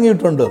ഇതിൽ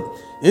അടങ്ങിയിട്ടുണ്ട്.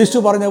 യേശു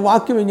പറഞ്ഞ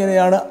വാക്യം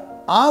ഇങ്ങനെയാണ്: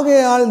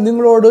 ആകയാൽ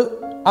നിങ്ങളോട്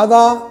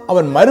അതാ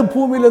അവൻ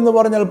മരുഭൂമിയിൽ എന്ന്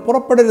പറഞ്ഞാൽ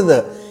പുറപ്പെടരുത്,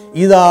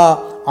 ഇതാ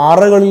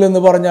അറകളിൽ എന്ന്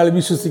പറഞ്ഞാൽ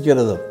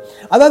വിശ്വസിക്കരുത്.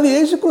 അതായത്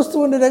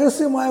യേശുക്രിസ്തുവിൻ്റെ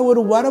രഹസ്യമായ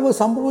ഒരു വരവ്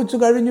സംഭവിച്ചു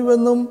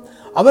കഴിഞ്ഞുവെന്നും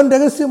അവൻ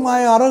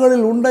രഹസ്യമായ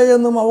അറകളിൽ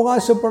ഉണ്ടെന്നും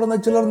അവകാശപ്പെടുന്ന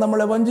ചിലർ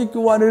നമ്മളെ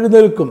വഞ്ചിക്കുവാൻ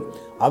എഴുന്നേൽക്കും.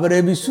 അവരെ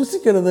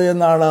വിശ്വസിക്കരുത്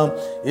എന്നാണ്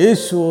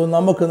യേശു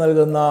നമുക്ക്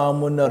നൽകുന്ന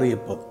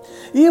മുന്നറിയിപ്പ്.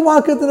 ഈ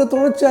വാക്യത്തിന്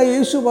തുടർച്ചയായി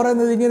യേശു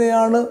പറയുന്നത്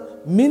ഇങ്ങനെയാണ്: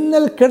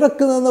 മിന്നൽ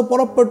കിഴക്ക് നിന്ന്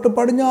പുറപ്പെട്ട്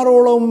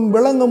പടിഞ്ഞാറോളം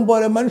വിളങ്ങും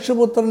പോലെ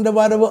മനുഷ്യപുത്രൻ്റെ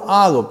വരവ്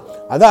ആകും.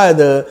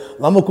 അതായത്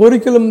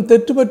നമുക്കൊരിക്കലും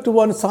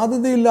തെറ്റുപറ്റുവാൻ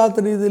സാധ്യതയില്ലാത്ത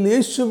രീതിയിൽ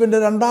യേശുവിൻ്റെ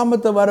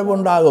രണ്ടാമത്തെ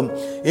വരവുണ്ടാകും.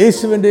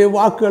 യേശുവിൻ്റെ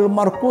വാക്കുകൾ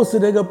മർക്കോസ്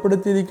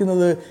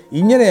രേഖപ്പെടുത്തിയിരിക്കുന്നത്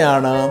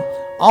ഇങ്ങനെയാണ്: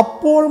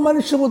 അപ്പോൾ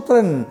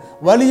മനുഷ്യപുത്രൻ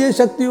വലിയ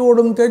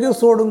ശക്തിയോടും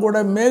തേജസ്സോടും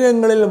കൂടെ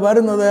മേഘങ്ങളിൽ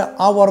വരുന്നത്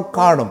അവർ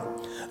കാണും.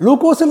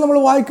 ലൂക്കോസിൽ നമ്മൾ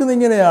വായിക്കുന്നത്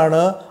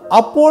ഇങ്ങനെയാണ്: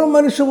 അപ്പോൾ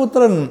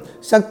മനുഷ്യപുത്രൻ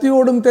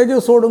ശക്തിയോടും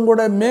തേജസ്സോടും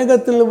കൂടെ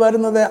മേഘത്തിൽ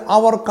വരുന്നത്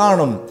അവർ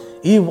കാണും.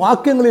 ഈ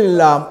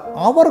വാക്യങ്ങളിലെല്ലാം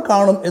അവർ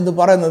കാണും എന്ന്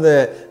പറയുന്നത്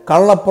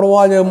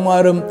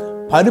കള്ളപ്രവാചകന്മാരും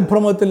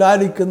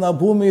പരിഭ്രമത്തിലായിരിക്കുന്ന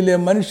ഭൂമിയിലെ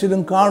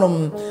മനുഷ്യരും കാണും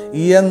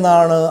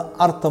എന്നാണ്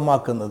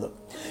അർത്ഥമാക്കുന്നത്.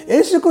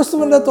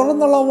 യേശുക്രിസ്തുവിൻ്റെ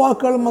തുടർന്നുള്ള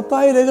വാക്കുകൾ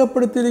മത്തായി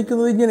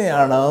രേഖപ്പെടുത്തിയിരിക്കുന്നത്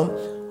ഇങ്ങനെയാണ്: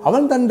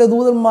 അവൻ തൻ്റെ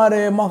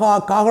ദൂതന്മാരെ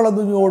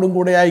മഹാകാഹളധ്വനിയോടും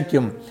കൂടെ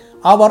അയക്കും.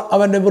 അവർ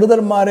അവൻ്റെ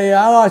വൃതന്മാരെ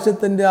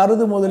ആകാശത്തിൻ്റെ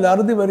അറുതി മുതൽ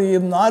അറുതി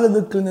വരെയും 4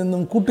 ദിക്കിൽ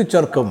നിന്നും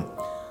കൂട്ടിച്ചേർക്കും.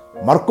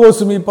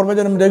 മർക്കോസും ഈ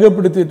പ്രവചനം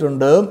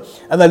രേഖപ്പെടുത്തിയിട്ടുണ്ട്.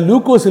 എന്നാൽ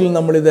ലൂക്കോസിൽ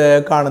നമ്മളിത്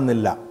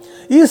കാണുന്നില്ല.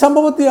 ഈ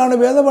സംഭവത്തെയാണ്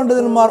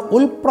വേദപണ്ഡിതന്മാർ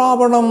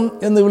ഉൽപ്രാവണം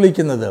എന്ന്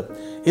വിളിക്കുന്നത്.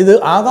 ഇത്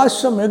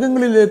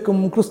ആകാശമേഘങ്ങളിലേക്കും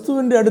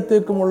ക്രിസ്തുവിൻ്റെ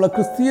അടുത്തേക്കുമുള്ള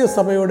ക്രിസ്തീയ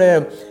സഭയുടെ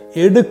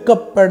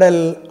എടുക്കപ്പെടൽ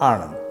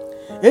ആണ്.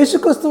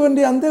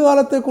 യേശുക്രിസ്തുവിൻ്റെ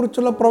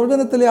അന്ത്യകാലത്തെക്കുറിച്ചുള്ള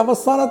പ്രവചനത്തിലെ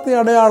അവസാനത്തെ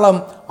അടയാളം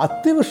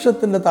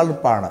അത്തിവൃക്ഷത്തിൻ്റെ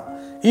തളിർപ്പാണ്.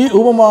 ഈ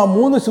ഉപമ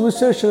 3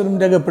 സുവിശേഷകരും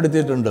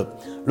രേഖപ്പെടുത്തിയിട്ടുണ്ട്.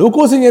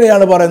 ലൂക്കോസ്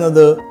ഇങ്ങനെയാണ്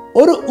പറയുന്നത്: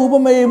 ഒരു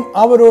ഉപമയും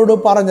അവരോട്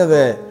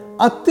പറഞ്ഞത്,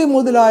 അത്തി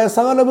മുതലായ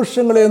സകല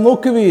വൃക്ഷങ്ങളെ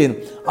നോക്കുവീൻ,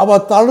 അവ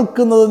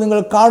തളിർക്കുന്നത് നിങ്ങൾ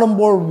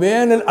കാണുമ്പോൾ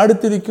വേനൽ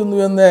അടുത്തിരിക്കുന്നു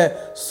എന്ന്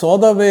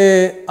സ്വതവേ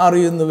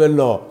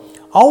അറിയുന്നുവല്ലോ.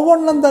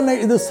 ഔവണ്ണം തന്നെ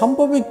ഇത്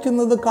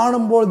സംഭവിക്കുന്നത്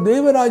കാണുമ്പോൾ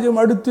ദൈവരാജ്യം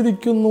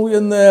അടുത്തിരിക്കുന്നു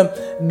എന്ന്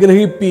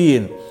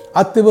ഗ്രഹിപ്പീൻ.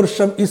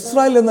 അത്തിവൃക്ഷം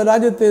ഇസ്രായേൽ എന്ന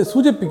രാജ്യത്തെ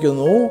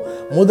സൂചിപ്പിക്കുന്നു.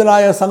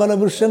 മുതലായ സകല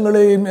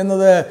വൃക്ഷങ്ങളെയും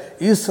എന്നത്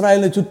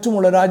ഇസ്രായേലിന്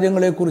ചുറ്റുമുള്ള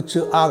രാജ്യങ്ങളെക്കുറിച്ച്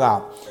ആകാം.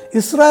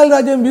 ഇസ്രായേൽ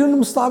രാജ്യം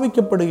വീണ്ടും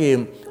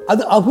സ്ഥാപിക്കപ്പെടുകയും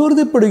അത്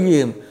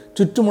അഭിവൃദ്ധിപ്പെടുകയും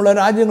ചുറ്റുമുള്ള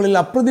രാജ്യങ്ങളിൽ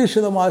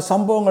അപ്രതീക്ഷിതമായ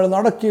സംഭവങ്ങൾ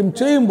നടക്കുകയും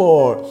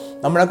ചെയ്യുമ്പോൾ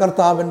നമ്മുടെ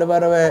കർത്താവിൻ്റെ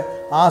വരവ്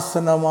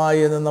ആസന്നമായി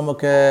എന്ന്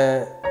നമുക്ക്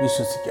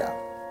വിശ്വസിക്കാം.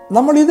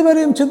 നമ്മൾ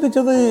ഇതുവരെയും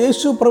ചിന്തിച്ചത്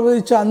യേശു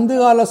പ്രവചിച്ച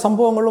അന്ത്യകാല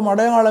സംഭവങ്ങളും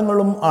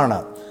അടയാളങ്ങളും ആണ്.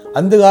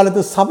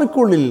 അന്ത്യകാലത്ത്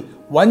സഭയ്ക്കുള്ളിൽ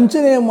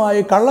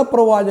വഞ്ചനയുമായി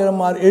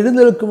കള്ളപ്രവാചകന്മാർ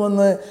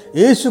എഴുന്നേൽക്കുമെന്ന്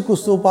യേശു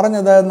ക്രിസ്തു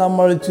പറഞ്ഞത്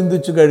നമ്മൾ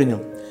ചിന്തിച്ചു കഴിഞ്ഞു.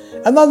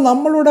 എന്നാൽ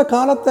നമ്മളുടെ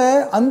കാലത്തെ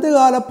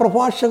അന്ത്യകാല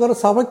പ്രഭാഷകർ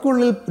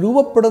സഭയ്ക്കുള്ളിൽ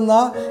രൂപപ്പെടുന്ന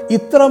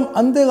ഇത്തരം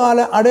അന്ത്യകാല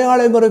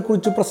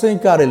അടയാളങ്ങളെക്കുറിച്ച്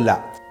പ്രസംഗിക്കാറില്ല.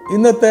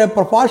 ഇന്നത്തെ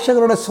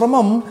പ്രഭാഷകരുടെ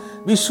ശ്രമം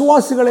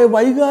വിശ്വാസികളെ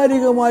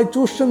വൈകാരികമായി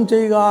ചൂഷണം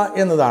ചെയ്യുക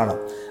എന്നതാണ്.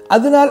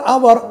 അതിനാൽ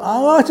അവർ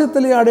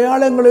ആകാശത്തിലെ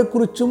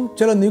അടയാളങ്ങളെക്കുറിച്ചും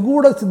ചില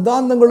നിഗൂഢ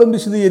സിദ്ധാന്തങ്ങളും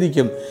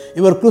വിശദീകരിക്കും.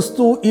 ഇവർ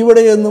ക്രിസ്തു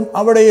ഇവിടെയെന്നും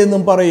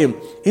അവിടെയെന്നും പറയും.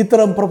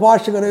 ഇത്തരം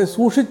പ്രഭാഷകരെ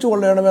സൂക്ഷിച്ചു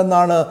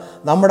കൊള്ളണമെന്നാണ്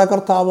നമ്മുടെ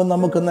കർത്താവ്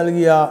നമുക്ക്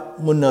നൽകിയ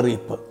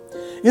മുന്നറിയിപ്പ്.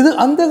 ഇത്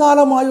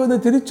അന്ത്യകാലമായോ എന്ന്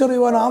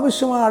തിരിച്ചറിയുവാൻ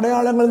ആവശ്യമായ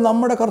അടയാളങ്ങൾ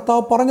നമ്മുടെ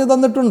കർത്താവ് പറഞ്ഞു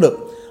തന്നിട്ടുണ്ട്.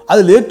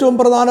 അതിലേറ്റവും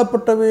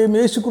പ്രധാനപ്പെട്ടവയും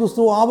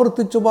യേശുക്രിസ്തു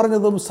ആവർത്തിച്ചു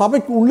പറഞ്ഞതും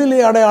സഭയ്ക്ക് ഉള്ളിലെ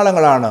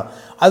അടയാളങ്ങളാണ്.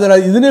 അതിനാൽ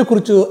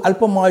ഇതിനെക്കുറിച്ച്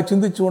അല്പമായി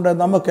ചിന്തിച്ചുകൊണ്ട്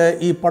നമുക്ക്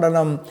ഈ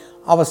പഠനം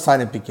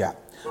അവസാനിപ്പിക്കാം.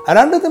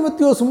 2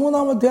 തിമോഥെയോസ്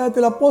 3-ാം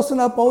അധ്യായത്തിൽ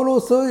അപ്പോസ്തലനായ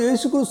പൗലോസ്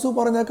യേശുക്രിസ്തു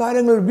പറഞ്ഞ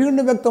കാര്യങ്ങൾ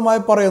വീണ്ടും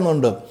വ്യക്തമായി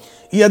പറയുന്നുണ്ട്.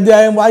 ഈ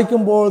അധ്യായം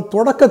വായിക്കുമ്പോൾ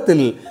തുടക്കത്തിൽ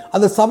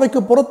അത്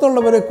സഭയ്ക്ക്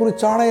പുറത്തുള്ളവരെ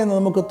കുറിച്ചാണ് എന്ന്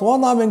നമുക്ക്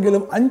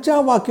തോന്നാമെങ്കിലും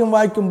 5-ാം വാക്യം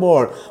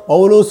വായിക്കുമ്പോൾ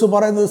പൗലോസ്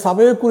പറയുന്നത്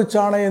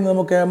സഭയെക്കുറിച്ചാണ് എന്ന്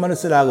നമുക്ക്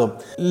മനസ്സിലാകും.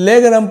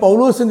 ലേഖനം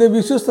പൗലോസിൻ്റെ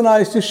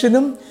വിശ്വസ്തനായ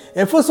ശിഷ്യനും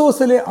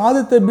എഫെസോസിലെ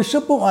ആദ്യത്തെ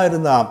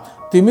ബിഷപ്പുമായിരുന്ന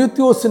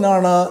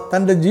തിമോഥെയോസിനാണ്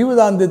തൻ്റെ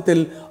ജീവിതാന്ത്യത്തിൽ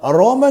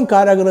റോമൻ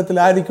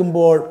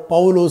കാരാഗൃഹത്തിലായിരിക്കുമ്പോൾ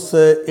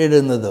പൗലോസ്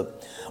എഴുതുന്നത്.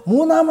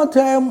 3-ാം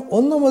അധ്യായം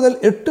 1 മുതൽ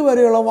 8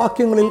 വരെയുള്ള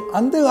വാക്യങ്ങളിൽ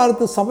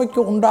അന്ത്യകാലത്ത്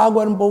സഭയ്ക്ക്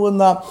ഉണ്ടാകുവാൻ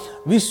പോകുന്ന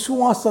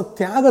വിശ്വാസ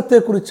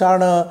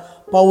ത്യാഗത്തെക്കുറിച്ചാണ്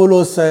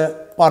പൗലോസ്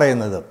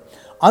പറയുന്നത്.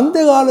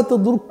 അന്ത്യകാലത്ത്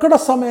ദുർഘട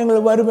സമയങ്ങൾ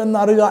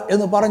വരുമെന്നറിയുക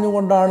എന്ന്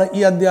പറഞ്ഞുകൊണ്ടാണ്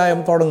ഈ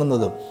അധ്യായം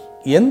തുടങ്ങുന്നത്.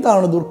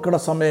 എന്താണ് ദുർഘട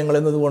സമയങ്ങൾ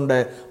എന്നതുകൊണ്ട്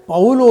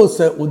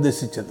പൗലോസ്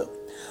ഉദ്ദേശിച്ചത്?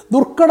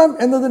 ദുർഘടം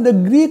എന്നതിൻ്റെ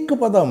ഗ്രീക്ക്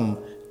പദം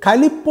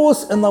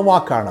കലിപ്പോസ് എന്ന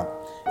വാക്കാണ്.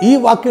 ഈ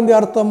വാക്കിൻ്റെ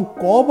അർത്ഥം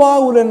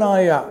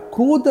കോപാകുലനായ,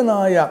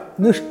 ക്രൂതനായ,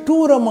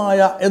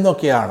 നിഷ്ഠൂരമായ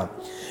എന്നൊക്കെയാണ്.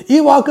 ഈ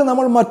വാക്ക്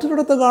നമ്മൾ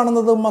മറ്റൊരിടത്ത്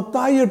കാണുന്നത്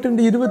മത്തായി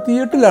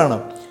 8:28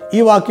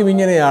 ഈ വാക്യം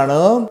ഇങ്ങനെയാണ്: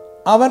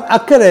 അവൻ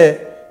അക്കരെ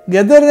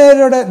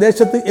ഗദരേരുടെ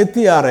ദേശത്ത്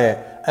എത്തിയാറെ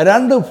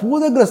 2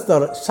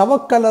 ഭൂതഗ്രസ്തർ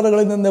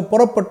ശവക്കല്ലറുകളിൽ നിന്ന്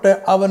പുറപ്പെട്ട്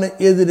അവന്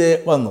എതിരെ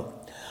വന്നു.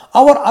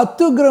 അവർ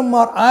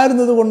അത്യുഗ്രന്മാർ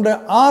ആയിരുന്നതുകൊണ്ട്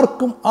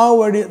ആർക്കും ആ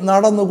വഴി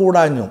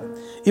നടന്നുകൂടാഞ്ഞു.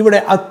 ഇവിടെ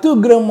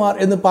അത്യുഗ്രന്മാർ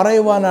എന്ന്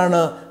പറയുവാനാണ്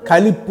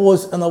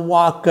കലിപ്പോസ് എന്ന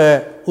വാക്ക്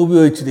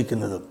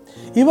ഉപയോഗിച്ചിരിക്കുന്നത്.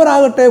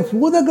 ഇവരാകട്ടെ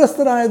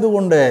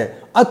ഭൂതഗ്രസ്തരായതുകൊണ്ട്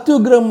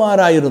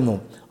അത്യുഗ്രന്മാരായിരുന്നു.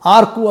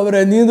 ആർക്കും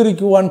അവരെ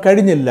നിയന്ത്രിക്കുവാൻ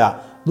കഴിഞ്ഞില്ല.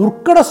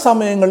 ദുർഘട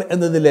സമയങ്ങൾ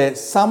എന്നതിലെ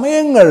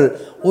സമയങ്ങൾ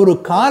ഒരു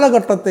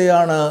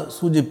കാലഘട്ടത്തെയാണ്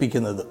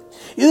സൂചിപ്പിക്കുന്നത്.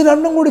 ഇത്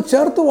രണ്ടും കൂടി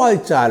ചേർത്ത്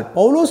വായിച്ചാൽ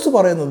പൗലോസ്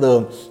പറയുന്നത്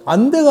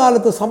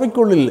അന്ത്യകാലത്ത്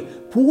സഭയ്ക്കുള്ളിൽ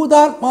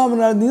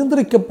ഭൂതാത്മാവിനാൽ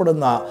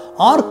നിയന്ത്രിക്കപ്പെടുന്ന,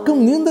 ആർക്കും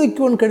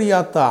നിയന്ത്രിക്കുവാൻ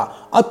കഴിയാത്ത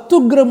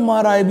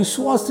അത്യുഗ്രന്മാരായ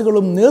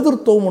വിശ്വാസികളും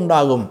നേതൃത്വവും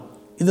ഉണ്ടാകും.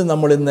 ഇത്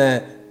നമ്മൾ ഇന്ന്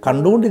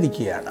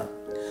കണ്ടുകൊണ്ടിരിക്കുകയാണ്.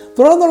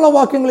 തുടർന്നുള്ള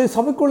വാക്യങ്ങളിൽ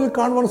സഭയ്ക്കുള്ളിൽ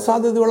കാണുവാൻ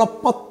സാധ്യതയുള്ള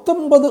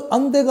 19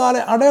 അന്ത്യകാല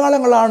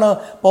അടയാളങ്ങളാണ്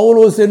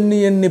പൗലോസ്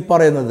എണ്ണി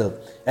പറയുന്നത്.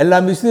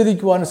 എല്ലാം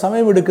വിശദീകരിക്കുവാൻ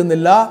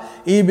സമയമെടുക്കുന്നില്ല.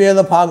 ഈ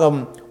വേദഭാഗം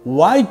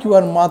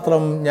വായിക്കുവാൻ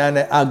മാത്രം ഞാൻ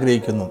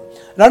ആഗ്രഹിക്കുന്നു.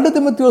 2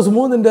 തിമോഥെയോസ്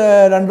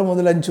 3:2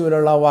 മുതൽ 5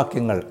 വരെയുള്ള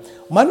വാക്യങ്ങൾ: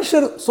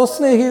 മനുഷ്യർ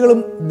സ്വസ്നേഹികളും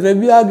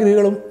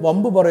ദ്രവ്യാഗ്രഹികളും,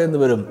 വമ്പ്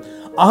പറയുന്നവരും,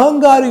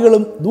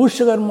 അഹങ്കാരികളും,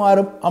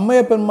 ദൂഷകന്മാരും,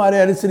 അമ്മയപ്പന്മാരെ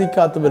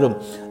അനുസരിക്കാത്തവരും,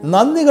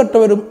 നന്ദി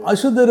കെട്ടവരും,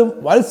 അശുദ്ധരും,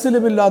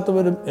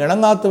 വാത്സല്യമില്ലാത്തവരും,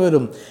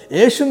 ഇണങ്ങാത്തവരും,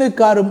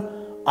 ഏഷണിക്കാരും,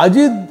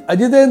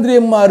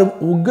 അജിതേന്ദ്രിയന്മാരും,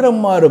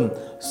 ഉഗ്രന്മാരും,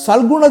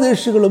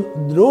 സൽഗുണദേശികളും,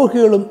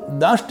 ദ്രോഹികളും,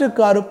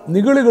 ദാഷ്ട്യക്കാരും,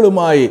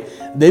 നിഗളികളുമായി,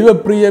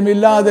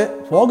 ദൈവപ്രിയമില്ലാതെ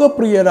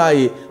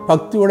ഭോഗപ്രിയരായി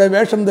ഭക്തിയുടെ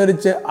വേഷം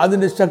ധരിച്ച്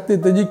അതിൻ്റെ ശക്തി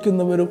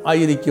ത്യജിക്കുന്നവരും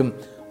ആയിരിക്കും.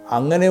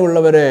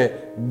 അങ്ങനെയുള്ളവരെ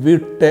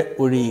വിട്ട്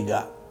ഒഴിയുക.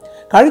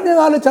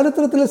 കഴിഞ്ഞകാല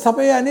ചരിത്രത്തിൽ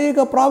സഭയെ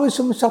അനേക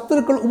പ്രാവശ്യം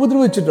ശത്രുക്കൾ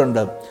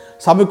ഉപദ്രവിച്ചിട്ടുണ്ട്.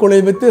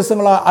 സഭയ്ക്കുള്ളിൽ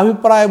വ്യത്യസ്തങ്ങളായ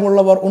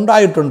അഭിപ്രായമുള്ളവർ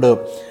ഉണ്ടായിട്ടുണ്ട്.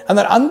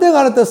 എന്നാൽ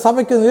അന്ത്യകാലത്തെ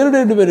സഭയ്ക്ക്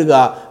നേരിടേണ്ടി വരിക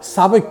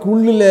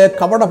സഭയ്ക്കുള്ളിലെ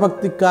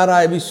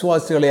കപടഭക്തിക്കാരായ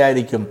വിശ്വാസികളെ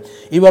ആയിരിക്കും.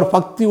 ഇവർ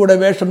ഭക്തിയുടെ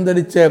വേഷം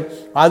ധരിച്ച്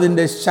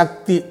അതിൻ്റെ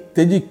ശക്തി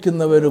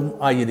ത്യജിക്കുന്നവരും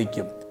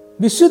ആയിരിക്കും.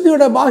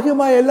 വിശുദ്ധിയുടെ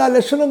ബാഹ്യമായ എല്ലാ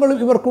ലക്ഷണങ്ങളും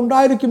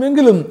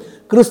ഇവർക്കുണ്ടായിരിക്കുമെങ്കിലും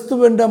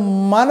ക്രിസ്തുവിൻ്റെ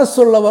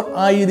മനസ്സുള്ളവർ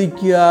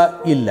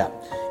ആയിരിക്കുകയില്ല.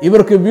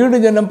 ഇവർക്ക് വീണ്ടും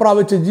ജന്മം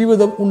പ്രാപിച്ച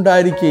ജീവിതം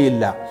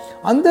ഉണ്ടായിരിക്കുകയില്ല.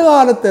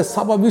 അന്ത്യകാലത്തെ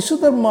സഭ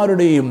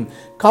വിശുദ്ധന്മാരുടെയും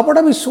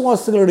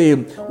കപടവിശ്വാസികളുടെയും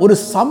ഒരു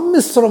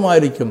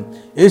സമ്മിശ്രമായിരിക്കും.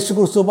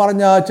 യേശുക്രിസ്തു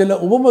പറഞ്ഞ ചില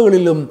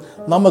ഉപമകളിലും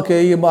നമുക്ക്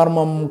ഈ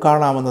മർമ്മം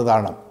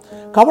കാണാവുന്നതാണ്.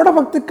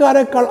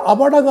 കപടഭക്തിക്കാരെക്കാൾ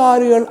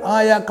അപകടകാരികൾ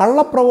ആയ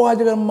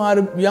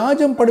കള്ളപ്രവാചകന്മാരും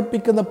വ്യാജം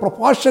പഠിപ്പിക്കുന്ന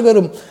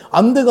പ്രഭാഷകരും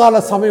അന്ത്യകാല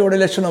സഭയുടെ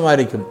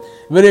ലക്ഷണമായിരിക്കും.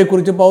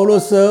 ഇവരെക്കുറിച്ച്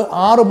പൗലോസ്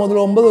 6 മുതൽ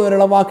 9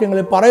 വരെയുള്ള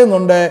വാക്യങ്ങളിൽ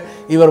പറയുന്നുണ്ട്.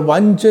 ഇവർ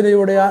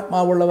വഞ്ചനയുടെ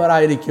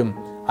ആത്മാവുള്ളവരായിരിക്കും.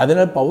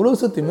 അതിനാൽ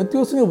പൗലോസ്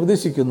തിമോഥെയോസിനെ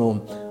ഉപദേശിക്കുന്നു,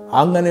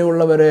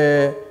 അങ്ങനെയുള്ളവരെ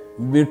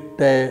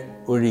വിട്ട്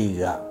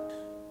ഒഴിയുക.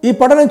 ഈ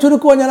പഠനം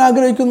ചുരുക്കുവാൻ ഞാൻ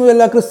ആഗ്രഹിക്കുന്നു.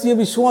 എല്ലാ ക്രിസ്തീയ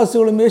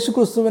വിശ്വാസികളും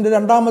യേശുക്രിസ്തുവിൻ്റെ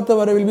 2ാമത്തെ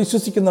വരവിൽ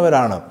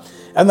വിശ്വസിക്കുന്നവരാണ്.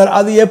 എന്നാൽ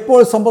അത് എപ്പോൾ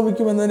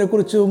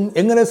സംഭവിക്കുമെന്നതിനെക്കുറിച്ചും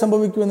എങ്ങനെ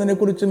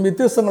സംഭവിക്കുമെന്നതിനെക്കുറിച്ചും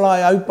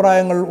വ്യത്യസ്തങ്ങളായ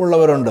അഭിപ്രായങ്ങൾ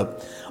ഉള്ളവരുണ്ട്.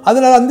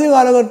 അതിനാൽ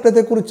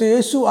അന്ത്യകാലഘട്ടത്തെക്കുറിച്ച്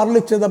യേശു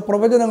അരുളിച്ചെയ്ത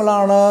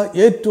പ്രവചനങ്ങളാണ്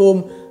ഏറ്റവും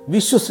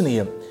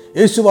വിശ്വസനീയം.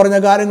 യേശു പറഞ്ഞ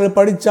കാര്യങ്ങൾ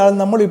പഠിച്ചാൽ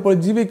നമ്മളിപ്പോൾ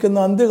ജീവിക്കുന്ന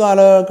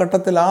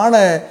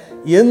അന്ത്യകാലഘട്ടത്തിലാണ്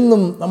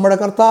എന്നും നമ്മുടെ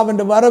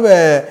കർത്താവിൻ്റെ വരവ്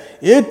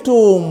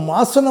ഏറ്റവും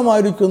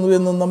ആസന്നമായിരിക്കുന്നു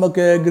എന്നും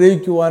നമുക്ക്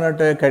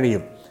ഗ്രഹിക്കുവാനായിട്ട്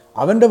കഴിയും.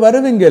 അവൻ്റെ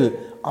വരവെങ്കിൽ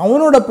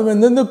അവനോടൊപ്പം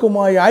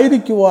എന്നേക്കുമായി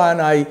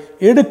ആയിരിക്കുവാനായി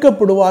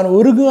എടുക്കപ്പെടുവാൻ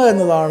ഒരുങ്ങുക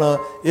എന്നതാണ്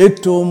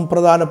ഏറ്റവും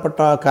പ്രധാനപ്പെട്ട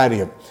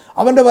കാര്യം.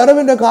 അവൻ്റെ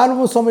വരവിൻ്റെ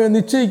കാലവും സമയവും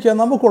നിശ്ചയിക്കാൻ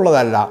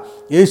നമുക്കുള്ളതല്ല.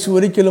 യേശു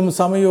ഒരിക്കലും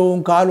സമയവും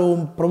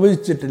കാലവും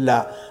പ്രവചിച്ചിട്ടില്ല.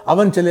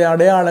 അവൻ ചില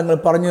അടയാളങ്ങൾ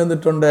പറഞ്ഞു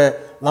തന്നിട്ടുണ്ട്.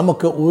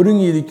 നമുക്ക്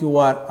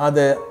ഒരുങ്ങിയിരിക്കുവാൻ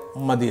അത്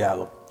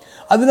മതിയാകും.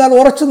 അതിനാൽ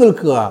ഉറച്ചു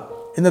നിൽക്കുക.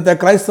 ഇന്നത്തെ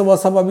ക്രൈസ്തവ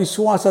സഭ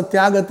വിശ്വാസ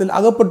ത്യാഗത്തിൽ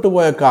അകപ്പെട്ടു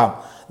പോയേക്കാം.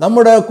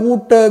 നമ്മുടെ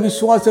കൂട്ട്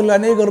വിശ്വാസികൾ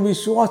അനേകർ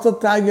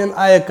വിശ്വാസത്യാഗികൾ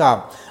ആയേക്കാം.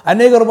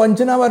 അനേകർ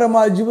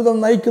വഞ്ചനാപരമായ ജീവിതം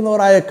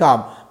നയിക്കുന്നവർ ആയേക്കാം.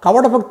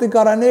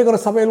 കപടഭക്തിക്കാർ അനേകർ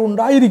സഭയിൽ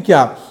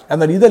ഉണ്ടായിരിക്കാം.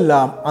 എന്നാൽ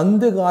ഇതെല്ലാം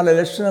അന്ത്യകാല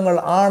ലക്ഷണങ്ങൾ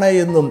ആണ്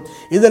എന്നും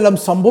ഇതെല്ലാം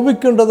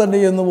സംഭവിക്കേണ്ടത് തന്നെ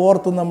എന്നും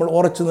ഓർത്ത് നമ്മൾ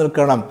ഉറച്ചു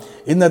നിൽക്കണം.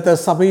 ഇന്നത്തെ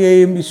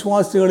സഭയെയും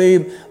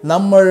വിശ്വാസികളെയും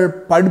നമ്മൾ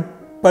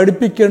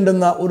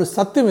പഠിപ്പിക്കേണ്ടുന്ന ഒരു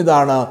സത്യം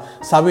ഇതാണ്: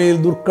 സഭയിൽ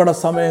ദുർഘട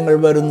സമയങ്ങൾ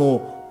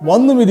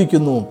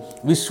വന്നുമിരിക്കുന്നു.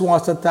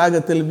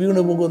 വിശ്വാസത്യാഗത്തിൽ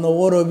വീണുപോകുന്ന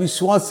ഓരോ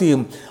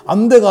വിശ്വാസിയും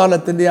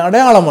അന്ത്യകാലത്തിൻ്റെ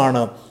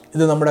അടയാളമാണ്.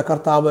 ഇത് നമ്മുടെ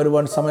കർത്താവ്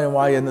വരുവാൻ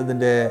സമയമായി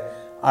എന്നതിൻ്റെ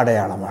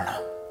അടയാളമാണ്.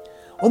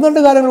 ഒന്ന്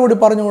രണ്ട് കാര്യങ്ങൾ കൂടി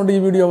പറഞ്ഞുകൊണ്ട് ഈ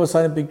വീഡിയോ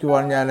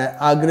അവസാനിപ്പിക്കുവാൻ ഞാൻ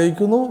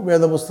ആഗ്രഹിക്കുന്നു.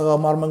 വേദപുസ്തക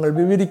മർമ്മങ്ങൾ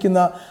വിവരിക്കുന്ന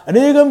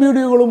അനേകം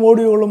വീഡിയോകളും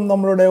ഓഡിയോകളും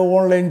നമ്മളുടെ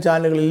ഓൺലൈൻ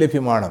ചാനലുകളിൽ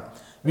ലഭ്യമാണ്.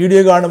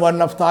 വീഡിയോ കാണുവാൻ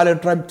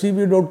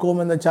naphtalitribe.tv.com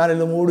എന്ന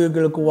ചാനലും ഓഡിയോ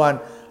കേൾക്കുവാൻ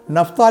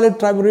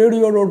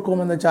naphtalitribe.radio.com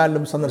എന്ന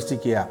ചാനലും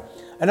സന്ദർശിക്കുക.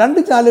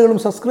 2 ചാനലുകളും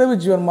സബ്സ്ക്രൈബ്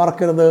ചെയ്യാൻ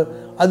മറക്കരുത്.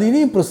 അത്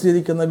ഇനിയും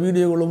പ്രസിദ്ധീകരിക്കുന്ന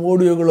വീഡിയോകളും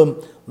ഓഡിയോകളും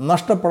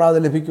നഷ്ടപ്പെടാതെ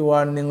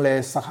ലഭിക്കുവാൻ നിങ്ങളെ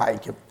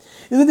സഹായിക്കും.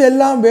 ഇതിൻ്റെ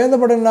എല്ലാം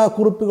വേദപഠന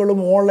കുറിപ്പുകളും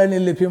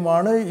ഓൺലൈനിൽ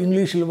ലഭ്യമാണ്.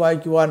 ഇംഗ്ലീഷിൽ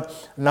വായിക്കുവാൻ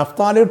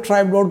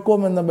naphtalitribe.com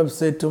എന്ന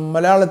വെബ്സൈറ്റും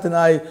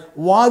മലയാളത്തിനായി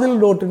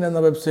വാതിൽ.in എന്ന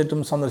വെബ്സൈറ്റും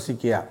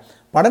സന്ദർശിക്കുക.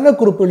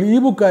 പഠനക്കുറിപ്പുകൾ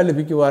ഇ-ബുക്കായി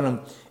ലഭിക്കുവാനും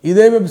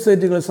ഇതേ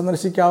വെബ്സൈറ്റുകൾ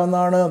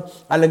സന്ദർശിക്കാവുന്നതാണ്.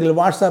 അല്ലെങ്കിൽ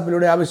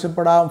വാട്സാപ്പിലൂടെ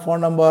ആവശ്യപ്പെടാം. Phone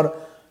number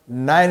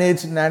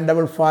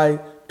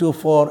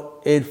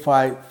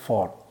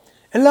 9895248554.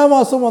 എല്ലാ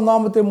മാസവും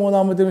 1-ാമത്തെയും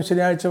 3-ാമത്തെയും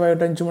ശനിയാഴ്ച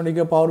വൈകിട്ട് 5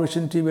 മണിക്ക് പവർ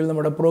വിഷൻ TV-യിൽ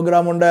നമ്മുടെ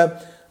പ്രോഗ്രാമുണ്ട്.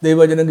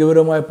 ദൈവജനം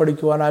ഗൗരവമായി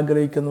പഠിക്കുവാൻ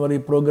ആഗ്രഹിക്കുന്നവർ ഈ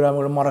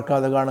പ്രോഗ്രാമുകൾ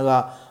മറക്കാതെ കാണുക,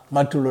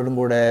 മറ്റുള്ളവരും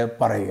കൂടെ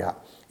പറയുക.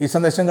 ഈ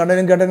സന്ദേശം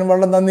കണ്ടതിനും കേട്ടതിനും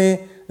വളരെ നന്ദി.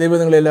 ദൈവം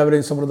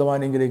നിങ്ങളെല്ലാവരെയും സമൃദ്ധമായി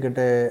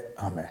അനുഗ്രഹിക്കട്ടെ.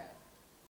 ആമേൻ.